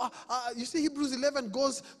people, you see, Hebrews 11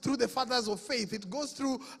 goes through the fathers of faith. It goes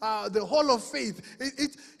through the whole of faith.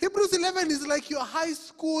 Hebrews 11 is like your high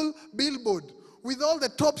school billboard with all the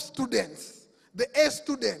top students, the A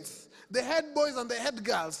students, the head boys and the head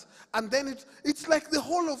girls. And then it's like the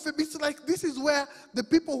whole of it. It's like this is where the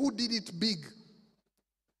people who did it big,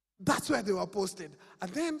 that's where they were posted.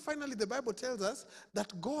 And then finally the Bible tells us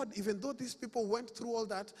that God, even though these people went through all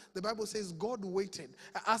that, the Bible says God waited.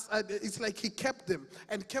 It's like he kept them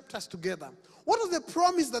and kept us together. What was the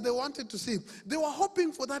promise that they wanted to see? They were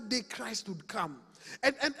hoping for that day Christ would come.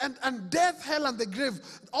 And death, hell, and the grave,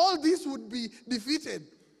 all these would be defeated.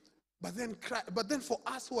 But then for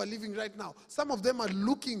us who are living right now, some of them are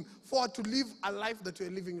looking forward to live a life that we're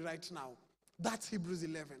living right now. That's Hebrews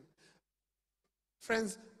 11.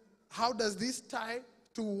 Friends, how does this tie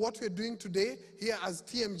to what we're doing today here as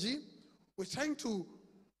TMG? We're trying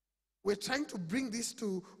to bring this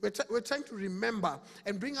to, we're trying to remember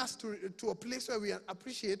and bring us to a place where we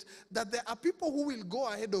appreciate that there are people who will go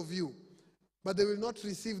ahead of you, but they will not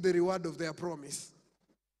receive the reward of their promise.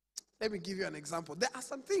 Let me give you an example. There are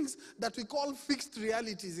some things that we call fixed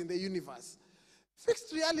realities in the universe.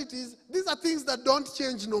 Fixed realities, these are things that don't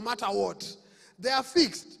change no matter what. They are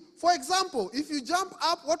fixed. For example, if you jump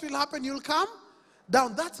up, what will happen? You'll come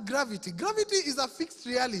down. That's gravity. Gravity is a fixed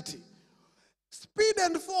reality. Speed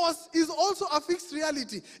and force is also a fixed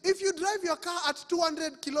reality. If you drive your car at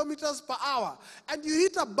 200 kilometers per hour and you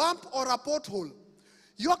hit a bump or a pothole,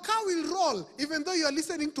 your car will roll even though you are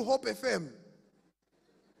listening to Hope FM.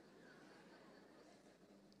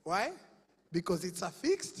 Why? Because it's a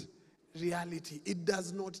fixed reality. It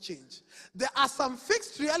does not change. There are some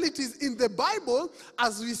fixed realities in the Bible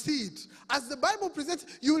as we see it. As the Bible presents,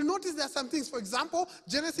 you will notice there are some things. For example,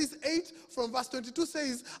 Genesis 8 from verse 22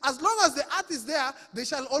 says, as long as the earth is there, there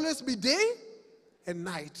shall always be day and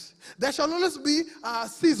night. There shall always be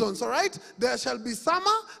seasons, all right? There shall be summer,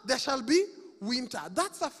 there shall be winter.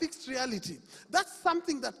 That's a fixed reality. That's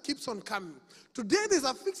something that keeps on coming. Today there's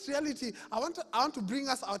a fixed reality I want to bring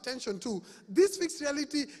us our attention to. This fixed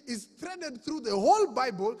reality is threaded through the whole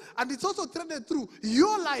Bible, and it's also threaded through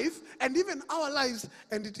your life and even our lives,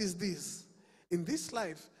 and it is this. In this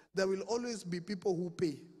life, there will always be people who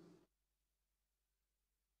pay.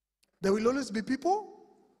 There will always be people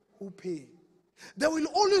who pay. There will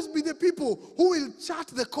always be the people who will chart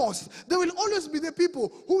the course. There will always be the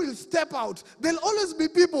people who will step out. There will always be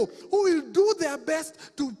people who will do their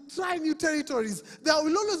best to try new territories. There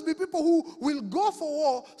will always be people who will go for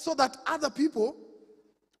war so that other people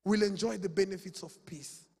will enjoy the benefits of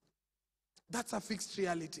peace. That's a fixed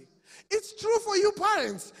reality. It's true for you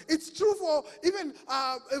parents. It's true for even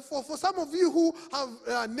for some of you who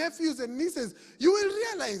have nephews and nieces. You will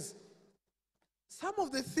realize some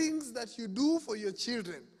of the things that you do for your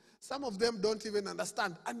children, some of them don't even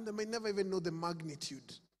understand, and they may never even know the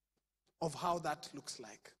magnitude of how that looks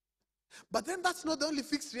like. But then that's not the only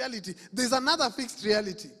fixed reality. There's another fixed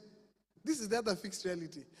reality. This is the other fixed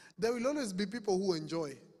reality. There will always be people who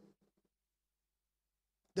enjoy.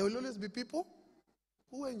 There will always be people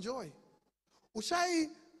who enjoy. Ushai,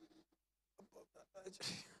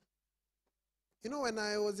 you know, when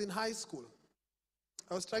I was in high school,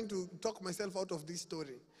 I was trying to talk myself out of this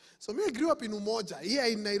story. So me, I grew up in Umoja, here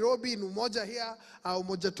in Nairobi, in Umoja here,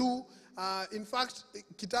 Umoja 2. In fact,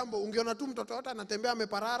 kitambo, ungeona tu mtoto yote anatembea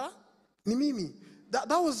ameparara, ni mimi. That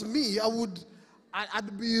was me.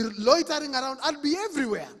 I'd be loitering around, I'd be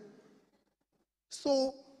everywhere.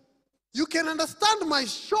 So you can understand my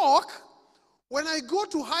shock when I go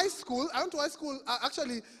to high school. I went to high school,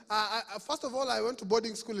 first of all, I went to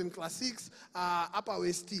boarding school in class 6, Upper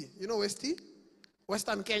Westie. You know Westie?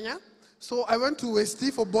 Western Kenya. So I went to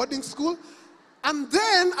Westie for boarding school. And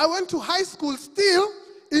then I went to high school still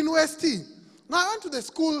in Westie. Now I went to the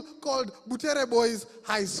school called Butere Boys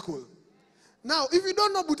High School. Now, if you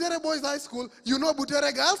don't know Butere Boys High School, you know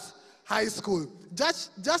Butere Girls High School.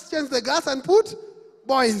 Just change the girls and put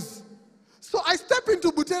boys. So I step into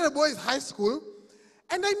Butere Boys High School,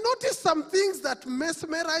 and I noticed some things that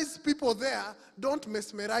mesmerize people there don't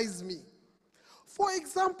mesmerize me. For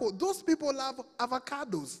example, those people love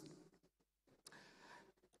avocados.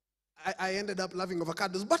 I ended up loving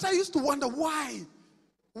avocados, but I used to wonder why.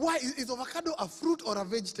 Why is avocado a fruit or a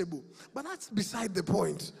vegetable? But that's beside the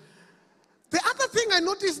point. The other thing I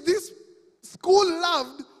noticed this school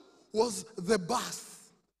loved was the bus.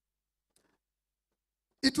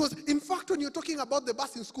 It was, in fact, when you're talking about the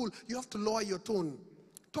bus in school, you have to lower your tone.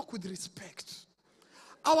 Talk with respect.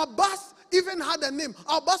 Our bus even had a name.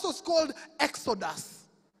 Our bus was called Exodus.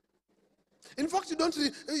 In fact, you don't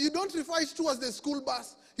refer it to as the school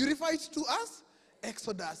bus. You refer it to as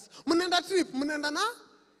Exodus. Munenda trip, munenda na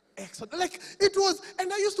Exodus. Like it was,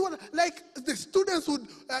 and I used to wonder, like the students would,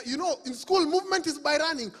 in school, movement is by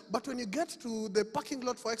running. But when you get to the parking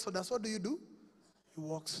lot for Exodus, what do? You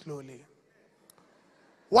walk slowly.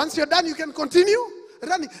 Once you're done, you can continue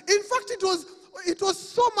running. In fact, it was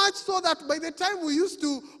so much so that by the time we used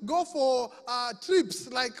to go for trips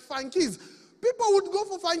like funkies, people would go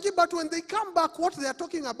for funky, but when they come back, what they are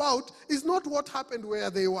talking about is not what happened where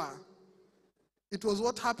they were. It was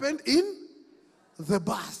what happened in the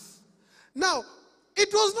bus. Now,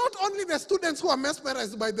 it was not only the students who were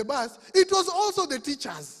mesmerized by the bus, it was also the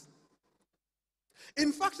teachers.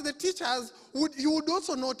 In fact, the teachers you would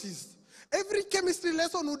also notice, every chemistry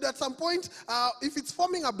lesson would at some point, if it's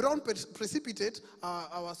forming a brown precipitate,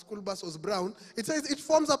 our school bus was brown, it says it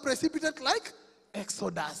forms a precipitate like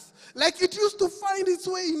Exodus. Like it used to find its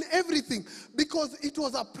way in everything because it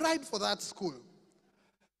was a pride for that school.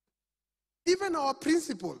 Even our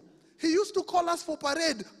principal, he used to call us for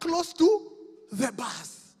parade close to the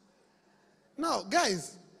bus. Now,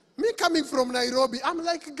 guys, me coming from Nairobi, I'm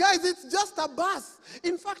like, guys, it's just a bus.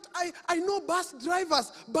 In fact, I know bus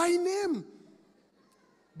drivers by name.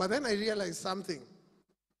 But then I realized something.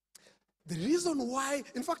 The reason why,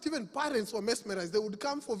 in fact, even parents were mesmerized. They would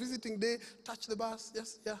come for visiting day, touch the bus,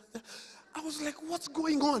 yes, yeah. I was like, what's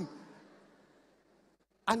going on?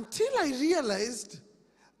 Until I realized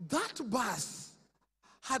that bus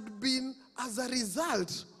had been as a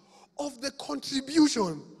result of the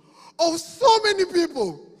contribution of so many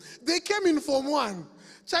people. They came in Form 1,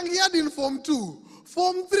 Changiad in Form 2,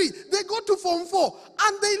 Form 3. They got to Form 4,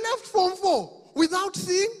 and they left Form 4 without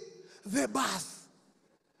seeing the bus.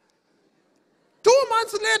 2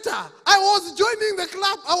 months later, I was joining the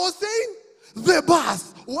club. I was saying, the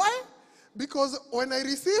bus. Why? Because when I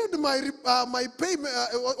received my payment,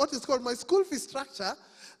 what is called my school fee structure,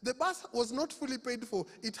 the bus was not fully paid for.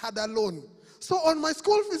 It had a loan. So on my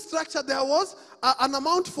school fee structure, there was an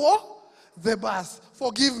amount for the bus.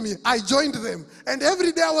 Forgive me. I joined them. And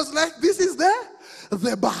every day I was like, this is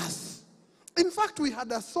the bus. In fact, we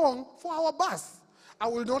had a song for our bus. I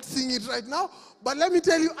will not sing it right now, but let me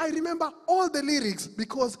tell you, I remember all the lyrics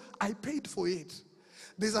because I paid for it.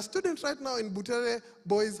 There's a student right now in Butere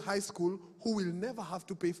Boys High School who will never have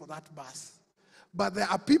to pay for that bus. But there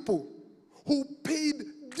are people who paid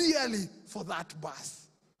dearly for that bus.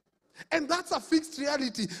 And that's a fixed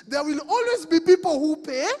reality. There will always be people who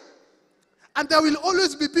pay, and there will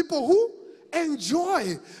always be people who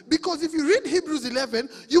enjoy. Because if you read Hebrews 11,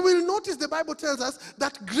 you will notice the Bible tells us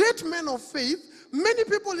that great men of faith, many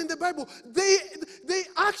people in the Bible, they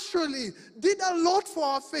actually did a lot for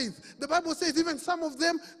our faith. The Bible says even some of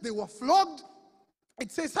them, they were flogged.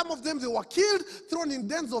 It says some of them, they were killed, thrown in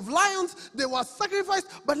dens of lions, they were sacrificed.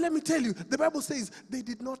 But let me tell you, the Bible says they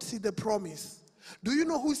did not see the promise. Do you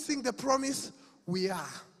know who's seeing the promise? We are.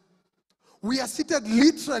 We are seated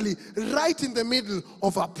literally right in the middle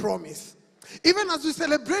of our promise. Even as we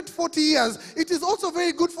celebrate 40 years, it is also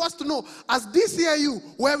very good for us to know, as DCIU,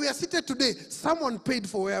 where we are seated today, someone paid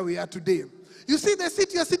for where we are today. You see the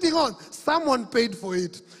seat you're sitting on, someone paid for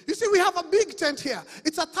it. You see, we have a big tent here.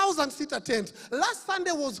 It's a 1,000-seater tent. Last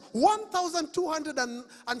Sunday was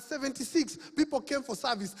 1,276 people came for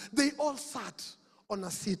service. They all sat on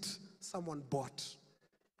a seat someone bought.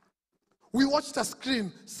 We watched a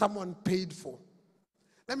screen someone paid for.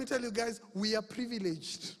 Let me tell you guys, we are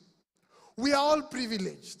privileged. We are all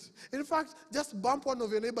privileged. In fact, just bump one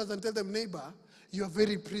of your neighbors and tell them, neighbor, you are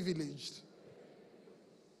very privileged.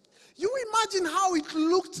 You imagine how it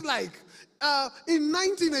looked like in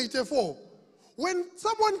 1984. When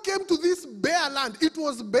someone came to this bare land, it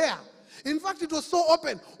was bare. In fact, it was so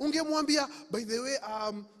open. Ungemwambia, by the way,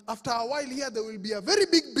 after a while here, there will be a very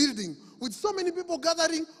big building with so many people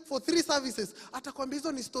gathering for 3 services. Atakwambia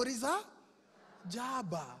hizo ni stories za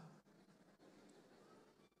jaba.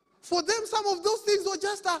 For them, some of those things were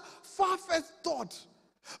just a far-fetched thought.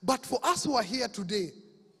 But for us who are here today,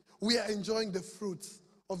 we are enjoying the fruits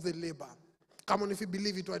of the labor. Come on, if you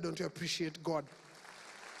believe it, why don't you appreciate God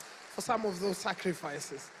for some of those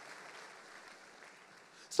sacrifices?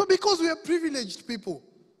 So because we are privileged people,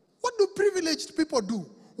 what do privileged people do?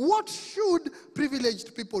 What should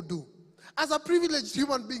privileged people do? As a privileged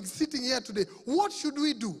human being sitting here today, what should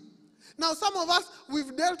we do? Now, some of us,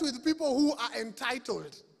 we've dealt with people who are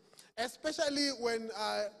entitled. Especially when,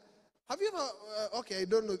 have you ever, okay, I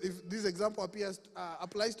don't know if this example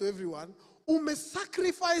applies to everyone, who may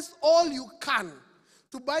sacrifice all you can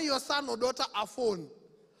to buy your son or daughter a phone.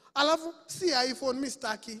 Alafu, si iPhone,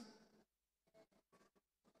 mistaki.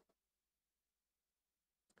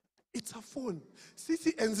 It's a phone.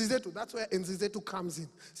 Sisi enzi zetu, that's where enzi zetu comes in.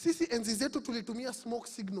 Sisi enzi zetu tulitumia smoke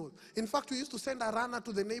signal. In fact, we used to send a runner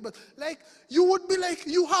to the neighbors. Like, you would be like,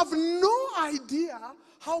 you have no idea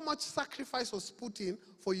how much sacrifice was put in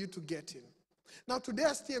for you to get in. Now today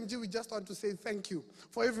as TMG, we just want to say thank you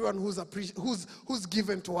for everyone who's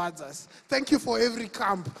given towards us. Thank you for every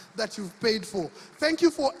camp that you've paid for. Thank you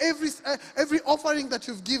for every offering that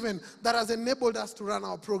you've given that has enabled us to run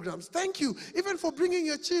our programs. Thank you even for bringing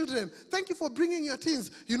your children. Thank you for bringing your teens.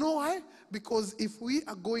 You know why? Because if we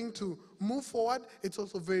are going to move forward, it's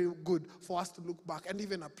also very good for us to look back and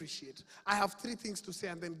even appreciate. I have 3 things to say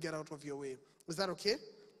and then get out of your way. Is that okay?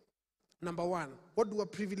 Number 1, what do our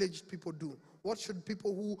privileged people do? What should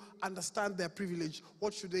people who understand their privilege,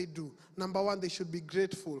 what should they do? Number one, they should be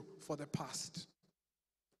grateful for the past.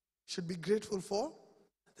 Should be grateful for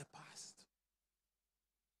the past.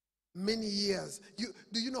 Many years.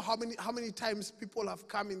 Do you know how many times people have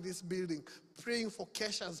come in this building praying for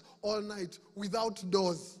keshas all night without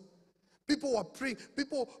doors? People were praying.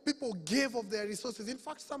 People gave of their resources. In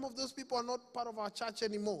fact, some of those people are not part of our church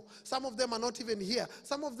anymore. Some of them are not even here.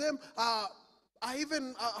 Some of them have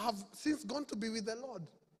since gone to be with the Lord.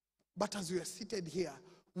 But as we are seated here,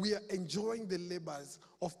 we are enjoying the labors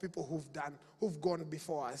of people who've gone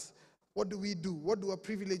before us. What do we do? What do our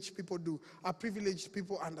privileged people do? Our privileged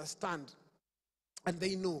people understand, and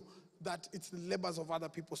they know that it's the labors of other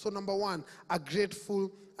people. So number one, our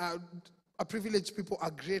privileged people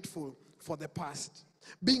are grateful for the past.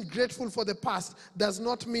 Being grateful for the past does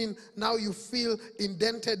not mean now you feel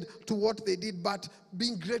indented to what they did, but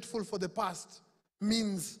being grateful for the past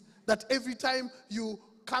means that every time you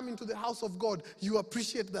come into the house of God, you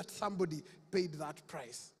appreciate that somebody paid that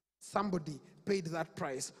price. Somebody paid that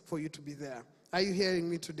price for you to be there. Are you hearing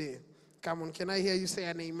me today? Come on, can I hear you say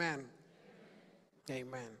an amen?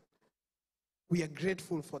 Amen. We are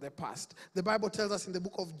grateful for the past. The Bible tells us in the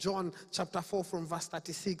book of John, chapter 4, from verse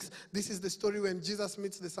 36. This is the story when Jesus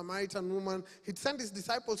meets the Samaritan woman. He'd sent his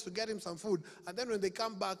disciples to get him some food. And then when they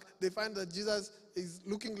come back, they find that Jesus is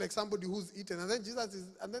looking like somebody who's eaten. And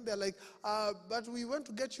then they're like, but we went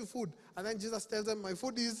to get you food. And then Jesus tells them, my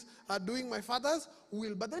food is doing my Father's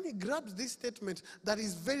will. But then he grabs this statement that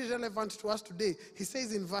is very relevant to us today. He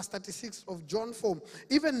says in verse 36 of John 4,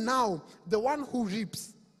 even now, the one who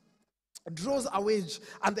reaps draws a wage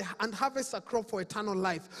and harvests a crop for eternal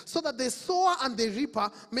life, so that the sower and the reaper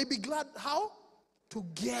may be glad. How?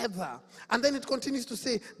 Together. And then it continues to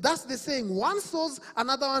say, that's the saying, one sows,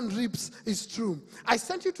 another one reaps, is true. I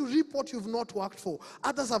sent you to reap what you've not worked for.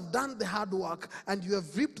 Others have done the hard work, and you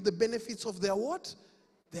have reaped the benefits of their what?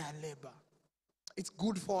 Their labor. It's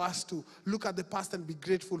good for us to look at the past and be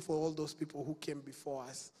grateful for all those people who came before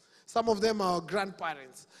us. Some of them are our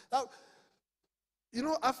grandparents. Now, you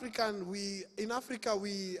know, in Africa,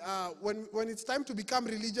 when it's time to become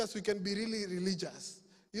religious, we can be really religious.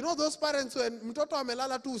 You know those parents when mtoto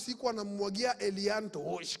amelala tu usiku anamwagia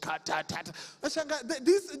elianto,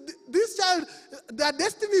 this child, their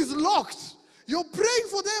destiny is locked. You're praying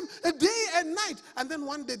for them a day and night. And then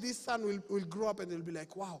one day this son will grow up and he'll be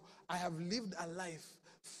like, wow, I have lived a life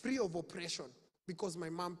free of oppression because my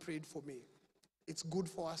mom prayed for me. It's good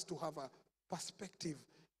for us to have a perspective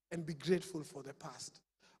and be grateful for the past.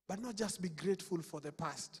 But not just be grateful for the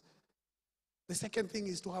past. The second thing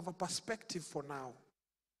is to have a perspective for now.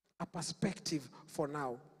 A perspective for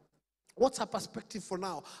now. What's a perspective for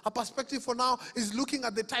now? A perspective for now is looking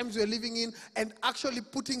at the times we're living in and actually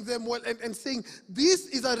putting them well and saying, this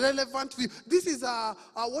is a relevant view. This is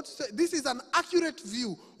this is an accurate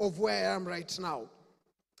view of where I am right now.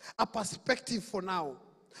 A perspective for now.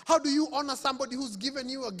 How do you honor somebody who's given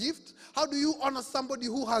you a gift? How do you honor somebody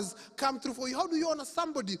who has come through for you? How do you honor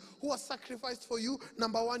somebody who has sacrificed for you?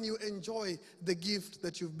 Number one, you enjoy the gift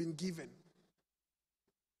that you've been given.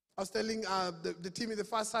 I was telling the team in the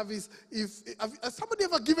first service, has somebody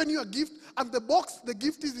ever given you a gift and the box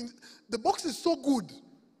is so good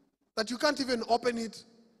that you can't even open it?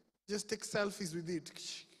 Just take selfies with it.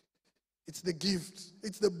 It's the gift.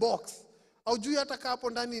 It's the box. Haujui hata kaa hapo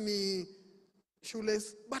ndani ni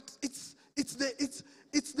shoeless, but it's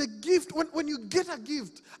the gift. When you get a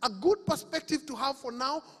gift, a good perspective to have for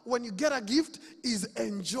now when you get a gift is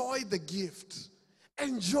enjoy the gift.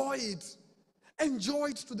 Enjoy it. Enjoy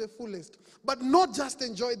it to the fullest. But not just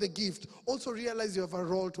enjoy the gift. Also realize you have a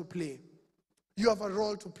role to play. You have a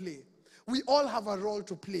role to play. We all have a role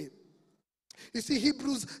to play. You see,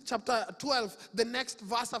 Hebrews chapter 12, the next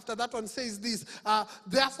verse after that one says this,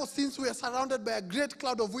 therefore, since we are surrounded by a great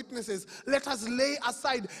cloud of witnesses, let us lay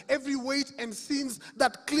aside every weight and sins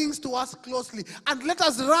that clings to us closely, and let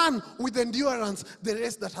us run with endurance the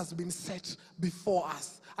race that has been set before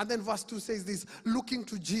us. And then verse 2 says this, looking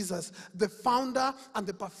to Jesus, the founder and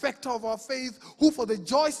the perfecter of our faith, who for the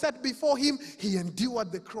joy set before him, he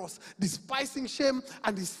endured the cross, despising shame,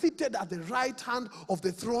 and is seated at the right hand of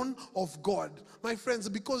the throne of God. My friends,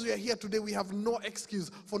 because we are here today, we have no excuse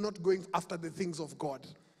for not going after the things of God.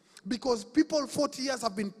 Because people 40 years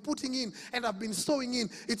have been putting in and have been sowing in.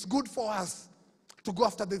 It's good for us to go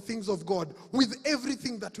after the things of God with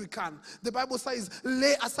everything that we can. The Bible says,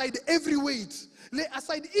 lay aside every weight. Lay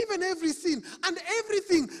aside even every sin and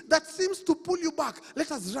everything that seems to pull you back.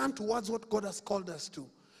 Let us run towards what God has called us to.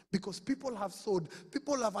 Because people have sowed.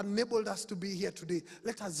 People have enabled us to be here today.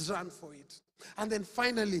 Let us run for it. And then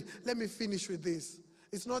finally, let me finish with this.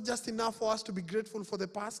 It's not just enough for us to be grateful for the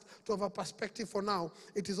past, to have a perspective for now.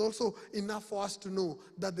 It is also enough for us to know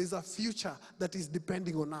that there's a future that is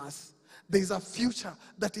depending on us. There's a future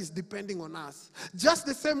that is depending on us. Just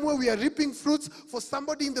the same way we are reaping fruits for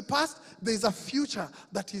somebody in the past, there's a future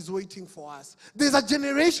that is waiting for us. There's a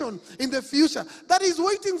generation in the future that is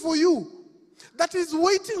waiting for you, that is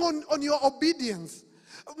waiting on your obedience.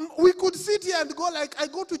 We could sit here and go like, I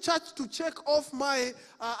go to church to check off my,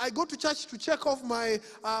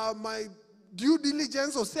 my due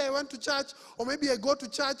diligence, or say I went to church, or maybe I go to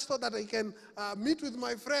church so that I can meet with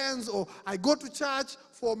my friends, or I go to church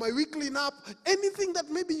for my weekly nap. Anything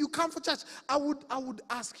that maybe you come for church, I would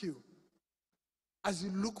ask you, as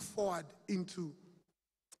you look forward into,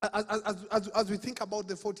 as we think about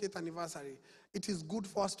the 40th anniversary, it is good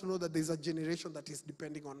for us to know that there's a generation that is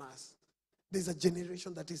depending on us. There's a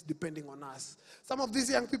generation that is depending on us. Some of these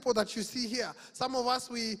young people that you see here, some of us,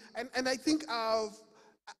 and I think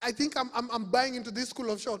I'm buying into this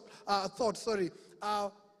school of thought, sorry.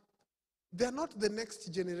 They're not the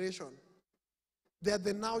next generation. They're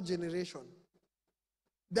the now generation.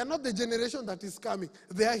 They're not the generation that is coming.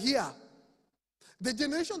 They are here. The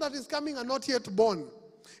generation that is coming are not yet born.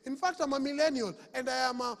 In fact, I'm a millennial, and I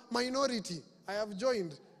am a minority. I have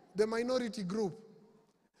joined the minority group.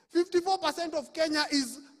 54% of Kenya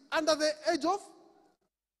is under the age of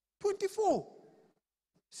 24.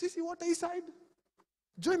 Sisi wote hii side,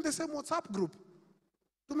 join the same WhatsApp group.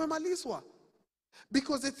 Tumemalizwa.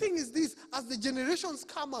 Because the thing is this, as the generations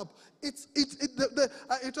come up, it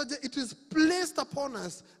is placed upon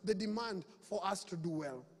us the demand for us to do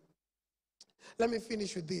well. Let me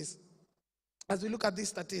finish with this. As we look at these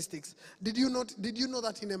statistics, did you know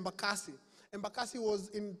that in Embakasi was,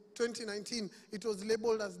 in 2019, it was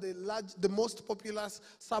labeled as the most populous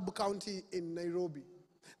sub-county in Nairobi.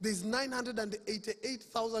 There's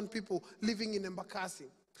 988,000 people living in Embakasi.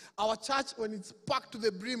 Our church, when it's packed to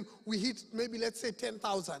the brim, we hit maybe, let's say,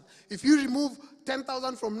 10,000. If you remove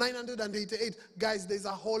 10,000 from 988, guys, there's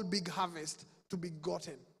a whole big harvest to be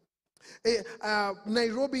gotten.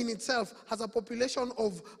 Nairobi in itself has a population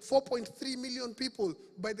of 4.3 million people.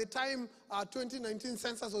 By the time 2019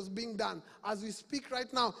 census was being done, as we speak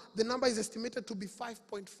right now, the number is estimated to be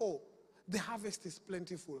 5.4. The harvest is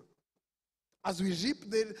plentiful. As we reap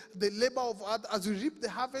the labor of others, as we reap the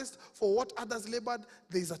harvest for what others labored,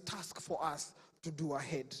 there is a task for us to do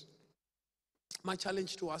ahead. My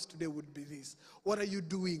challenge to us today would be this: what are you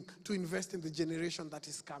doing to invest in the generation that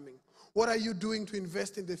is coming? What are you doing to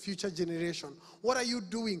invest in the future generation? What are you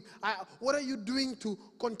doing? What are you doing to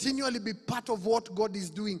continually be part of what God is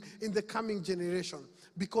doing in the coming generation?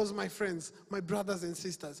 Because, my friends, my brothers and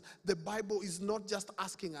sisters, the Bible is not just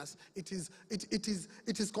asking us, it is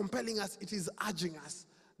compelling us, it is urging us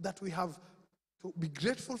that we have to be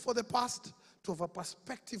grateful for the past, to have a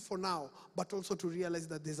perspective for now, but also to realize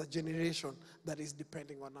that there's a generation that is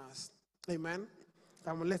depending on us. Amen?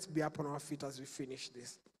 Let's be up on our feet as we finish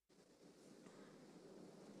this.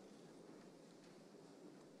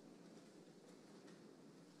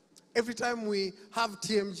 Every time we have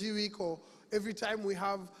TMG week, or every time we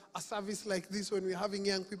have a service like this when we're having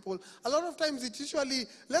young people, a lot of times it's usually,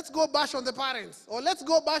 let's go bash on the parents, or let's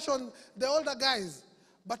go bash on the older guys.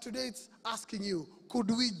 But today it's asking you, could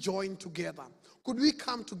we join together? Could we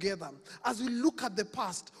come together? As we look at the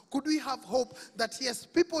past, could we have hope that, yes,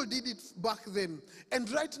 people did it back then, and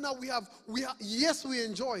right now yes, we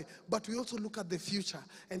enjoy, but we also look at the future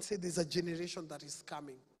and say there's a generation that is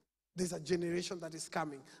coming. There's a generation that is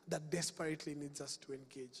coming that desperately needs us to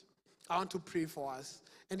engage. I want to pray for us.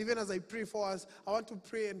 And even as I pray for us, I want to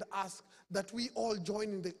pray and ask that we all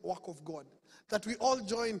join in the work of God. That we all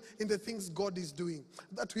join in the things God is doing.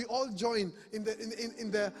 That we all join in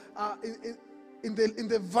the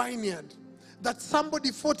vineyard. That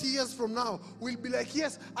somebody 40 years from now will be like,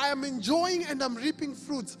 yes, I am enjoying and I'm reaping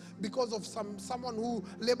fruits because of someone who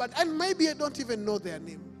labored. And maybe I don't even know their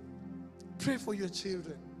name. Pray for your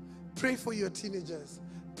children. Pray for your teenagers.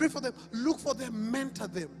 Pray for them. Look for them. Mentor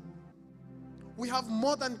them. We have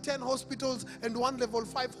more than 10 hospitals and one level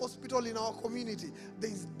 5 hospital in our community. There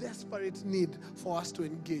is desperate need for us to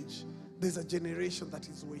engage. There's a generation that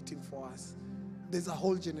is waiting for us. There's a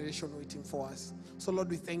whole generation waiting for us. So Lord,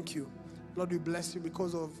 we thank you. Lord, we bless you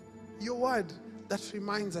because of your word that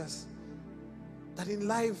reminds us that in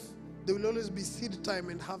life there will always be seed time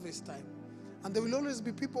and harvest time. And there will always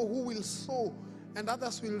be people who will sow and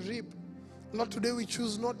others will reap. Lord, today we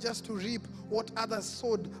choose not just to reap what others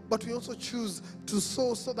sowed, but we also choose to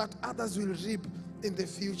sow so that others will reap in the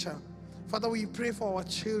future. Father, we pray for our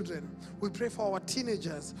children. We pray for our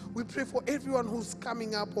teenagers. We pray for everyone who's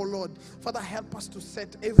coming up, oh Lord. Father, help us to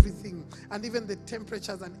set everything and even the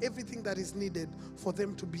temperatures and everything that is needed for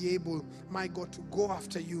them to be able, my God, to go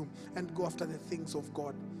after you and go after the things of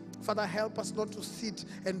God. Father, help us not to sit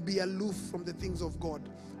and be aloof from the things of God,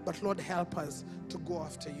 but Lord, help us to go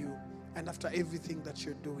after you and after everything that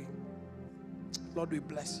you're doing. Lord, we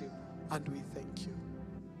bless you and we thank you.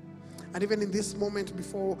 And even in this moment,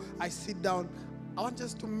 before I sit down, I want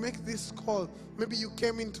us to make this call. Maybe you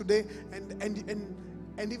came in today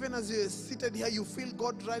and even as you're seated here, you feel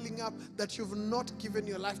God riling up that you've not given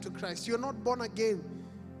your life to Christ. You're not born again.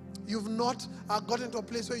 You've not gotten to a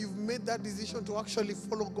place where you've made that decision to actually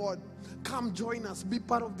follow God. Come join us. Be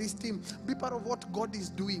part of this team. Be part of what God is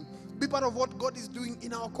doing. Be part of what God is doing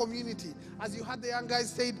in our community. As you heard the young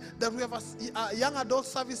guys said that we have a young adult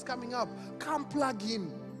service coming up. Come plug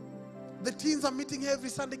in. The teens are meeting here every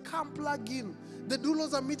Sunday. Come plug in. The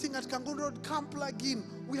doulos are meeting at Kangun Road. Come plug in.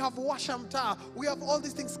 We have Washamta. We have all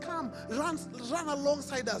these things. Come, run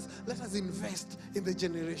alongside us. Let us invest in the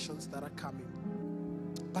generations that are coming.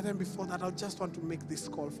 But then before that, I just want to make this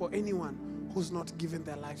call for anyone who's not given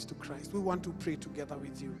their lives to Christ. We want to pray together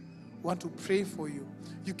with you. We want to pray for you.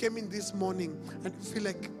 You came in this morning and feel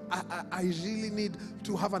like I really need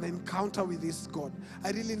to have an encounter with this God.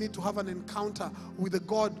 I really need to have an encounter with a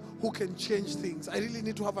God who can change things. I really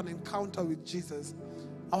need to have an encounter with Jesus.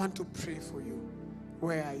 I want to pray for you.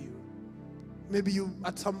 Where are you? Maybe you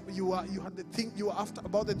had the thing you were after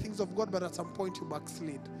about the things of God, but at some point you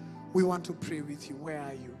backslid. We want to pray with you. Where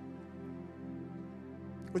are you?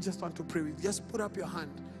 We just want to pray with you. Just put up your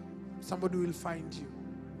hand. Somebody will find you.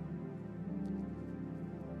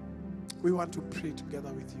 We want to pray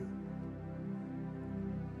together with you.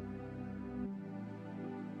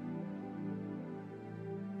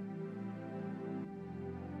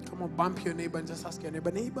 Come on, bump your neighbor and just ask your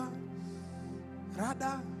neighbor, neighbor,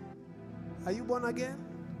 Rada, are you born again?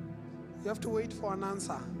 You have to wait for an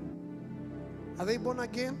answer. Are they born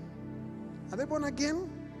again? Are they born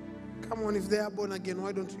again? Come on, if they are born again,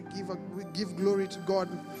 why don't we give glory to God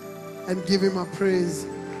and give him a praise?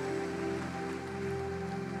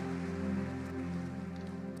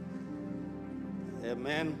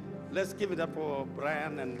 Amen. Let's give it up for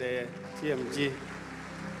Brian and the TMG.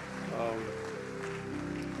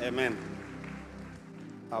 Amen.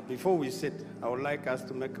 Before we sit, I would like us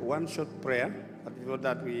to make one short prayer. But before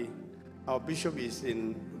that, our bishop is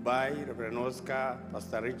in Dubai, Reverend Oscar,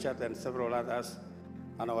 Pastor Richard, and several others,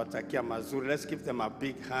 and our Takia Mazuri. Let's give them a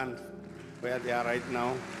big hand where they are right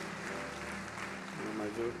now.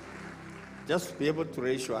 Just be able to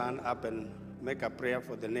raise your hand up and make a prayer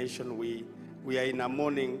for the nation. We are in a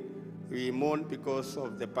mourning. We mourn because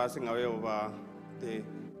of the passing away of the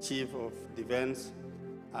chief of defense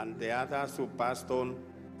and the others who passed on.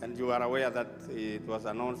 And you are aware that it was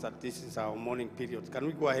announced that this is our mourning period. Can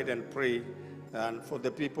we go ahead and pray for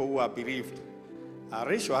the people who are bereaved?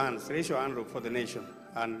 Raise your hand for the nation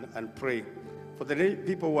and pray. For the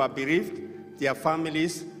people who are bereaved, their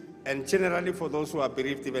families, and generally for those who are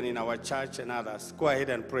bereaved even in our church and others. Go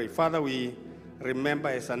ahead and pray. Father, we remember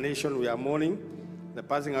as a nation we are mourning the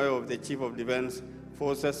passing away of the Chief of Defense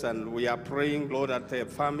Forces, and we are praying, Lord, that the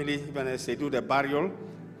family, even as they do the burial,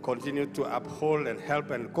 continue to uphold and help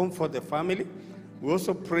and comfort the family. We're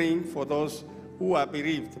also praying for those who are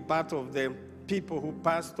bereaved, part of the people who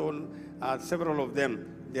passed on, several of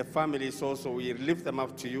them, their families also. We lift them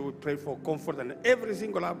up to you. We pray for comfort and every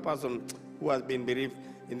single person who has been bereaved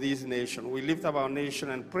in this nation. We lift up our nation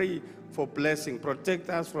and pray for blessing. Protect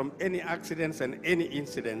us from any accidents and any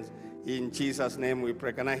incidents. In Jesus' name we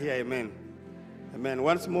pray. Can I hear amen? Amen.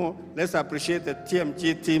 Once more, let's appreciate the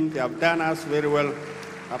TMG team. They have done us very well.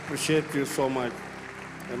 Appreciate you so much.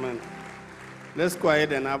 Amen. Let's go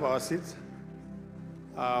ahead and have our seats.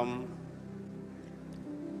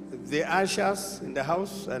 The ushers in the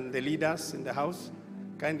house and the leaders in the house,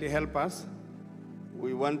 kindly help us.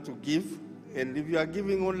 We want to give. And if you are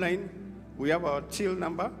giving online, we have our till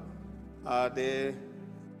number. The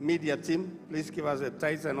media team, please give us a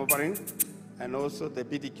tithes and offering. And also the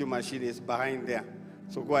BDQ machine is behind there.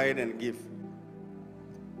 So go ahead and give.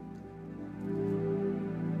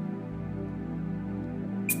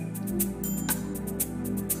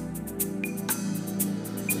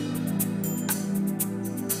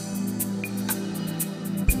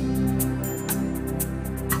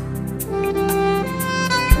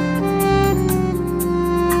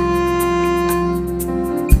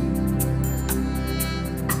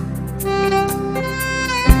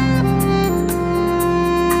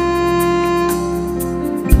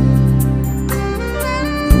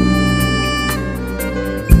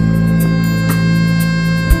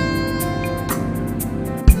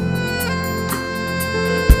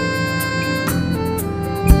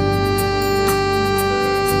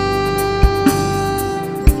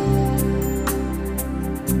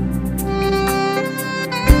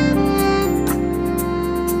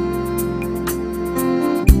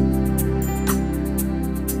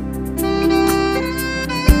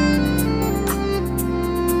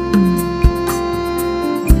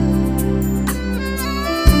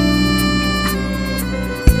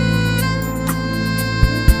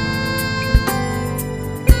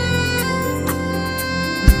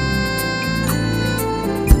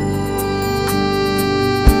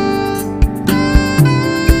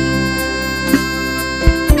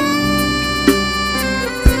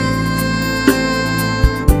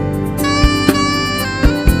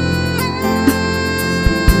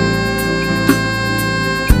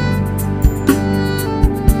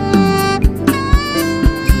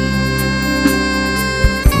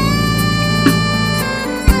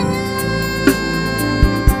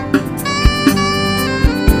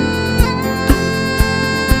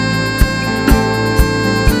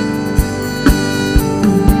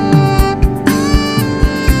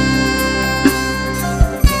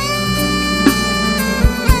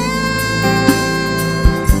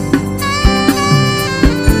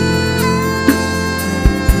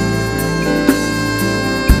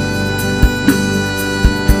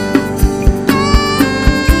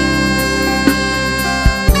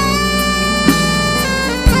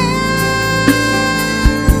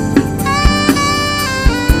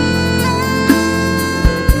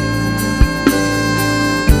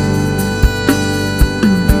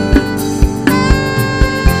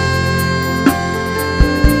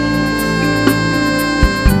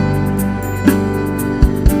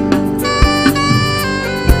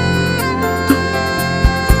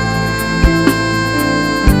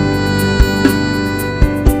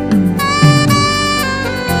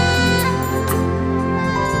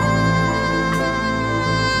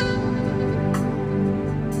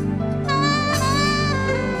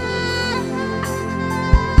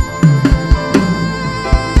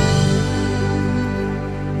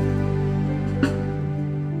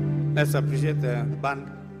 Let's appreciate the band.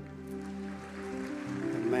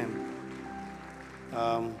 Amen.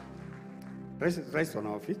 Rest on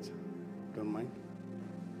our feet. Don't mind.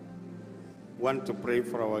 Want to pray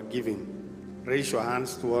for our giving. Raise your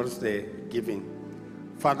hands towards the giving.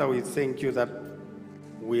 Father, we thank you that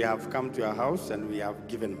we have come to your house and we have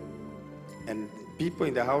given. And people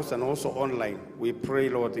in the house and also online, we pray,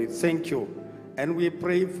 Lord, we thank you. And we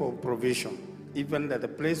pray for provision, even at the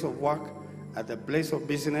place of work, at the place of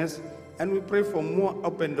business. And we pray for more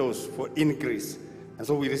open doors, for increase. And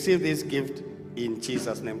so we receive this gift in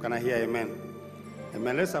Jesus' name. Can I hear amen?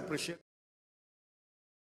 Amen. Let's appreciate.